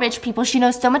much about rich people. She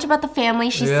knows so much about the family.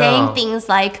 She's saying things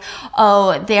like,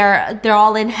 "Oh, they're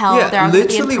all in hell. They're all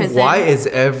literally, in prison." why is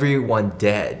everyone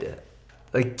dead?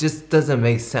 Like, just doesn't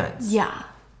make sense. Yeah.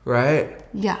 Right?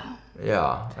 Yeah.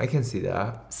 Yeah, I can see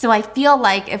that. So I feel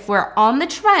like if we're on the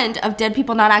trend of dead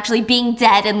people not actually being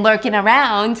dead and lurking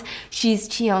around, she's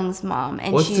Chi-young's mom.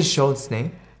 And what's the show's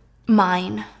name?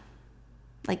 Mine.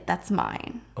 Like, that's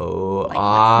mine. Oh, like, what's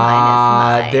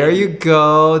mine is mine. There you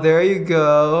go. There you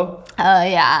go. Oh,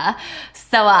 yeah.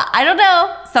 So, I don't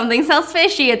know. Something smells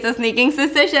fishy. It's a sneaking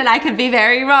suspicion. I could be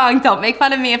very wrong. Don't make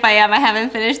fun of me if I am. I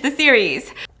haven't finished the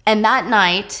series. And that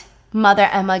night, Mother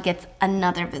Emma gets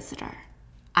another visitor,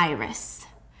 Iris.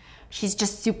 She's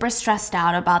just super stressed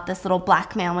out about this little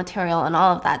blackmail material and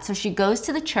all of that. So she goes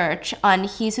to the church on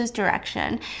Hisu's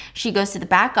direction. She goes to the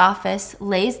back office,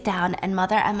 lays down, and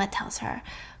Mother Emma tells her,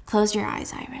 close your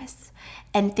eyes, Iris,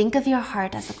 and think of your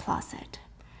heart as a closet.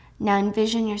 Now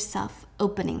envision yourself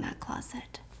opening that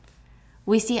closet.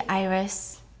 We see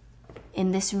Iris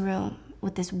in this room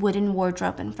with this wooden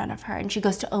wardrobe in front of her, and she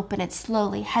goes to open it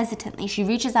slowly, hesitantly. She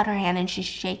reaches out her hand and she's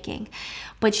shaking,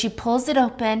 but she pulls it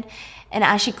open, and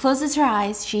as she closes her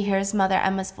eyes, she hears Mother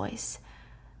Emma's voice.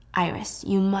 Iris,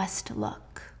 you must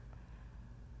look.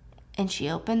 And she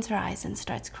opens her eyes and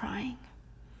starts crying.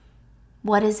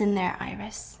 What is in there,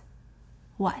 Iris?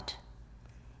 What?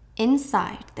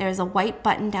 Inside, there is a white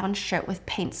button-down shirt with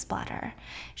paint splatter.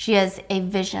 She has a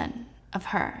vision of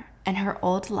her and her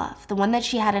old love, the one that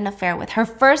she had an affair with. Her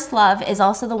first love is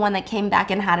also the one that came back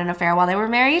and had an affair while they were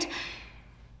married.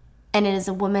 And it is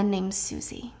a woman named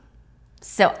Susie.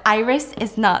 So Iris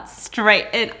is not straight.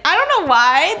 And I don't know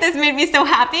why this made me so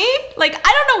happy. Like,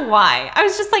 I don't know why. I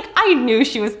was just like, I knew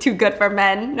she was too good for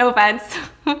men. No offense.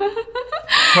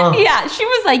 Yeah, she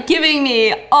was like giving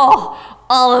me,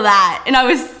 all of that. And I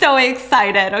was so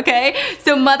excited, okay?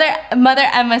 So Mother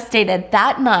Emma stated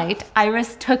that night,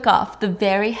 Iris took off the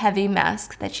very heavy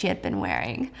mask that she had been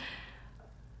wearing.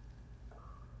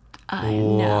 I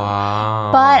know.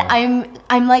 Wow. But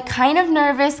I'm like kind of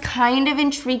nervous, kind of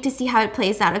intrigued to see how it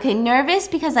plays out. Okay, nervous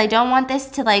because I don't want this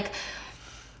to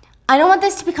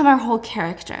become our whole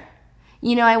character.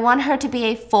 You know, I want her to be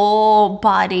a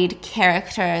full-bodied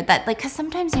character that, like, because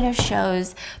sometimes, you know,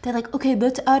 shows, they're like, okay,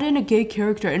 let's add in a gay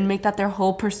character and make that their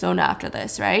whole persona after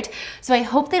this, right? So I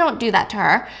hope they don't do that to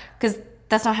her, because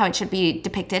that's not how it should be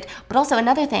depicted. But also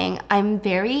another thing, I'm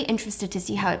very interested to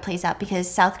see how it plays out, because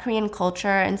South Korean culture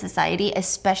and society,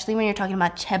 especially when you're talking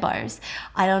about chaebars,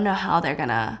 I don't know how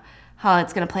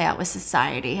it's gonna play out with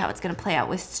society, how it's gonna play out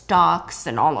with stocks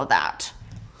and all of that.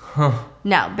 Huh.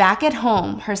 Now, back at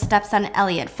home, her stepson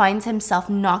Elliot finds himself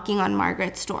knocking on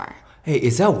Margaret's door. Hey,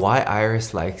 is that why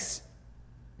Iris likes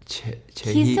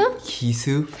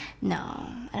Hisu? No,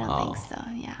 I don't think so,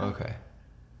 yeah. Okay.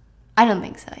 I don't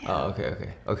think so, yeah. Oh,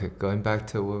 okay. Going back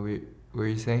to what were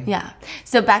you saying? Yeah.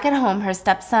 So back at home, her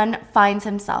stepson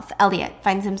Elliot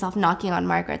finds himself knocking on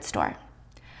Margaret's door.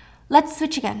 Let's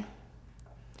switch again.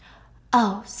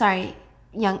 Oh, sorry,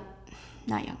 not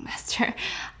young master.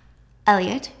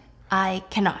 Elliot, I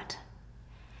cannot.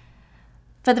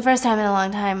 For the first time in a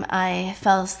long time, I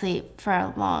fell asleep for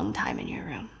a long time in your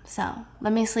room. So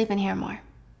let me sleep in here more.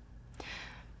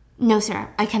 No, sir,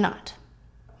 I cannot.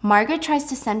 Margaret tries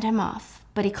to send him off,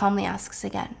 but he calmly asks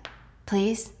again.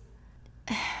 Please?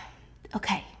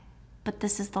 Okay, but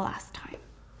this is the last time.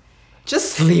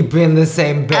 Just sleep in the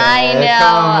same bed. I know.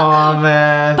 Come on,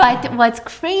 man. But what's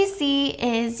crazy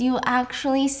is you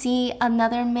actually see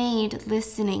another maid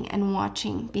listening and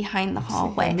watching behind the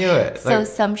hallway. I knew it. So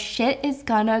some shit is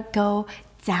gonna go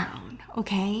down,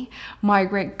 okay?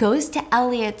 Margaret goes to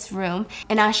Elliot's room,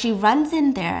 and as she runs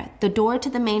in there, the door to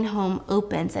the main home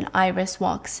opens and Iris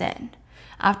walks in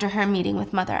after her meeting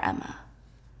with Mother Emma.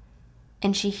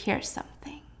 And she hears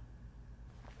something.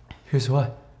 Here's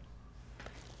what?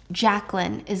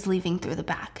 Jacqueline is leaving through the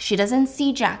back. She doesn't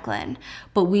see Jacqueline,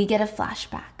 but we get a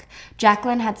flashback.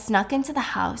 Jacqueline had snuck into the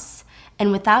house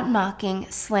and without knocking,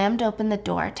 slammed open the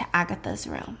door to Agatha's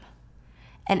room.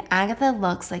 And Agatha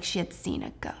looks like she had seen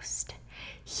a ghost.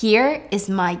 Here is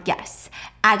my guess.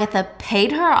 Agatha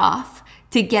paid her off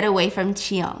to get away from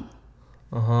Chi-young.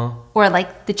 Or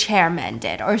like the chairman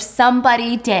did, or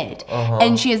somebody did.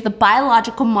 And she is the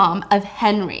biological mom of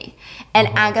Henry. And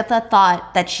Agatha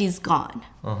thought that she's gone.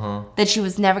 That she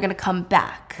was never going to come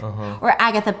back. Or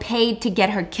Agatha paid to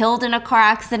get her killed in a car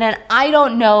accident. I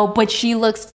don't know, but she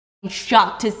looks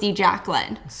shocked to see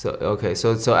Jacqueline. So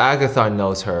Agatha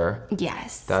knows her.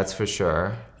 Yes. That's for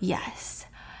sure. Yes.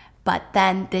 But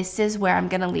then this is where I'm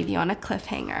going to leave you on a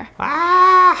cliffhanger.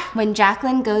 When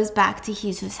Jacqueline goes back to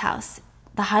Jesus' house,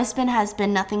 the husband has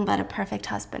been nothing but a perfect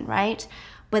husband, right?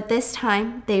 But this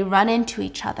time, they run into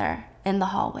each other in the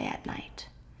hallway at night.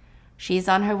 She's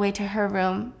on her way to her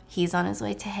room. He's on his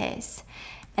way to his.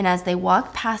 And as they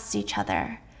walk past each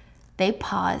other, they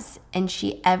pause, and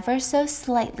she ever so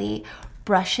slightly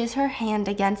brushes her hand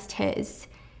against his.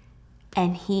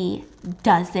 And he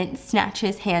doesn't snatch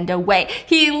his hand away.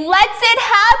 He lets it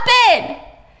happen!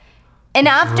 And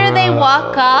after they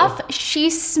walk off, she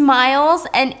smiles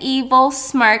an evil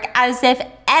smirk as if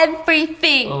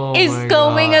everything is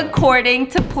going according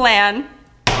to plan.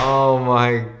 Oh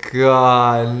my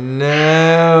god,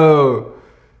 no!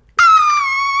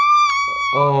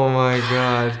 Oh my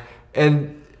god.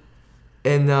 And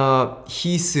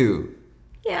Hisu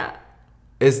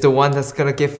is the one that's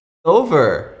gonna get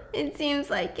over. It seems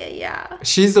like it, yeah.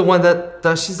 She's the one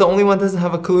she's the only one that doesn't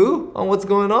have a clue on what's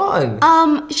going on.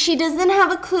 She doesn't have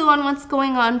a clue on what's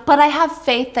going on, but I have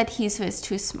faith that Hisu is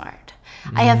too smart.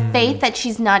 I have faith that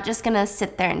she's not just gonna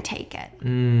sit there and take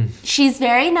it. She's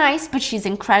very nice, but she's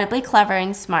incredibly clever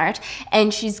and smart,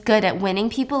 and she's good at winning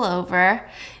people over.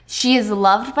 She is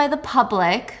loved by the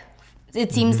public.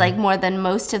 It seems like more than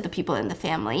most of the people in the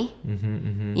family.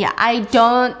 Yeah, I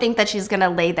don't think that she's gonna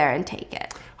lay there and take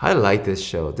it. I like this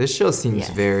show. This show seems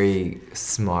very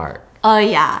smart. Oh,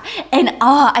 yeah. And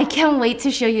I can't wait to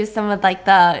show you some of like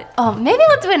maybe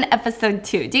we'll do an episode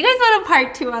 2. Do you guys want a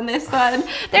part 2 on this one?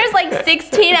 There's like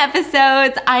 16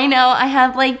 episodes. I know I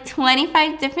have like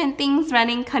 25 different things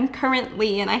running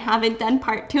concurrently and I haven't done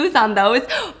part 2s on those.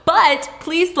 But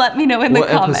please let me know in the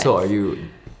comments. What episode are you?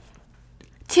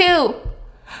 2.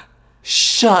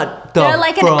 Shut the They're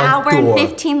like an front hour door. and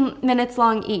 15 minutes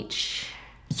long each.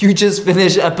 You just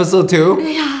finished episode 2?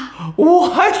 Yeah.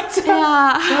 What?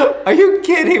 Yeah. Are you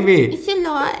kidding me? It's a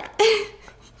lot.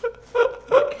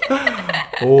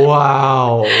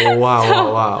 Wow.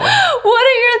 What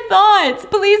are your thoughts?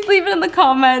 Please leave it in the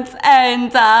comments.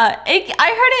 And I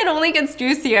heard it only gets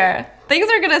juicier. Things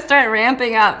are going to start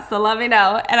ramping up, so let me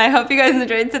know. And I hope you guys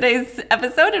enjoyed today's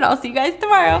episode, and I'll see you guys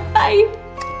tomorrow. Bye.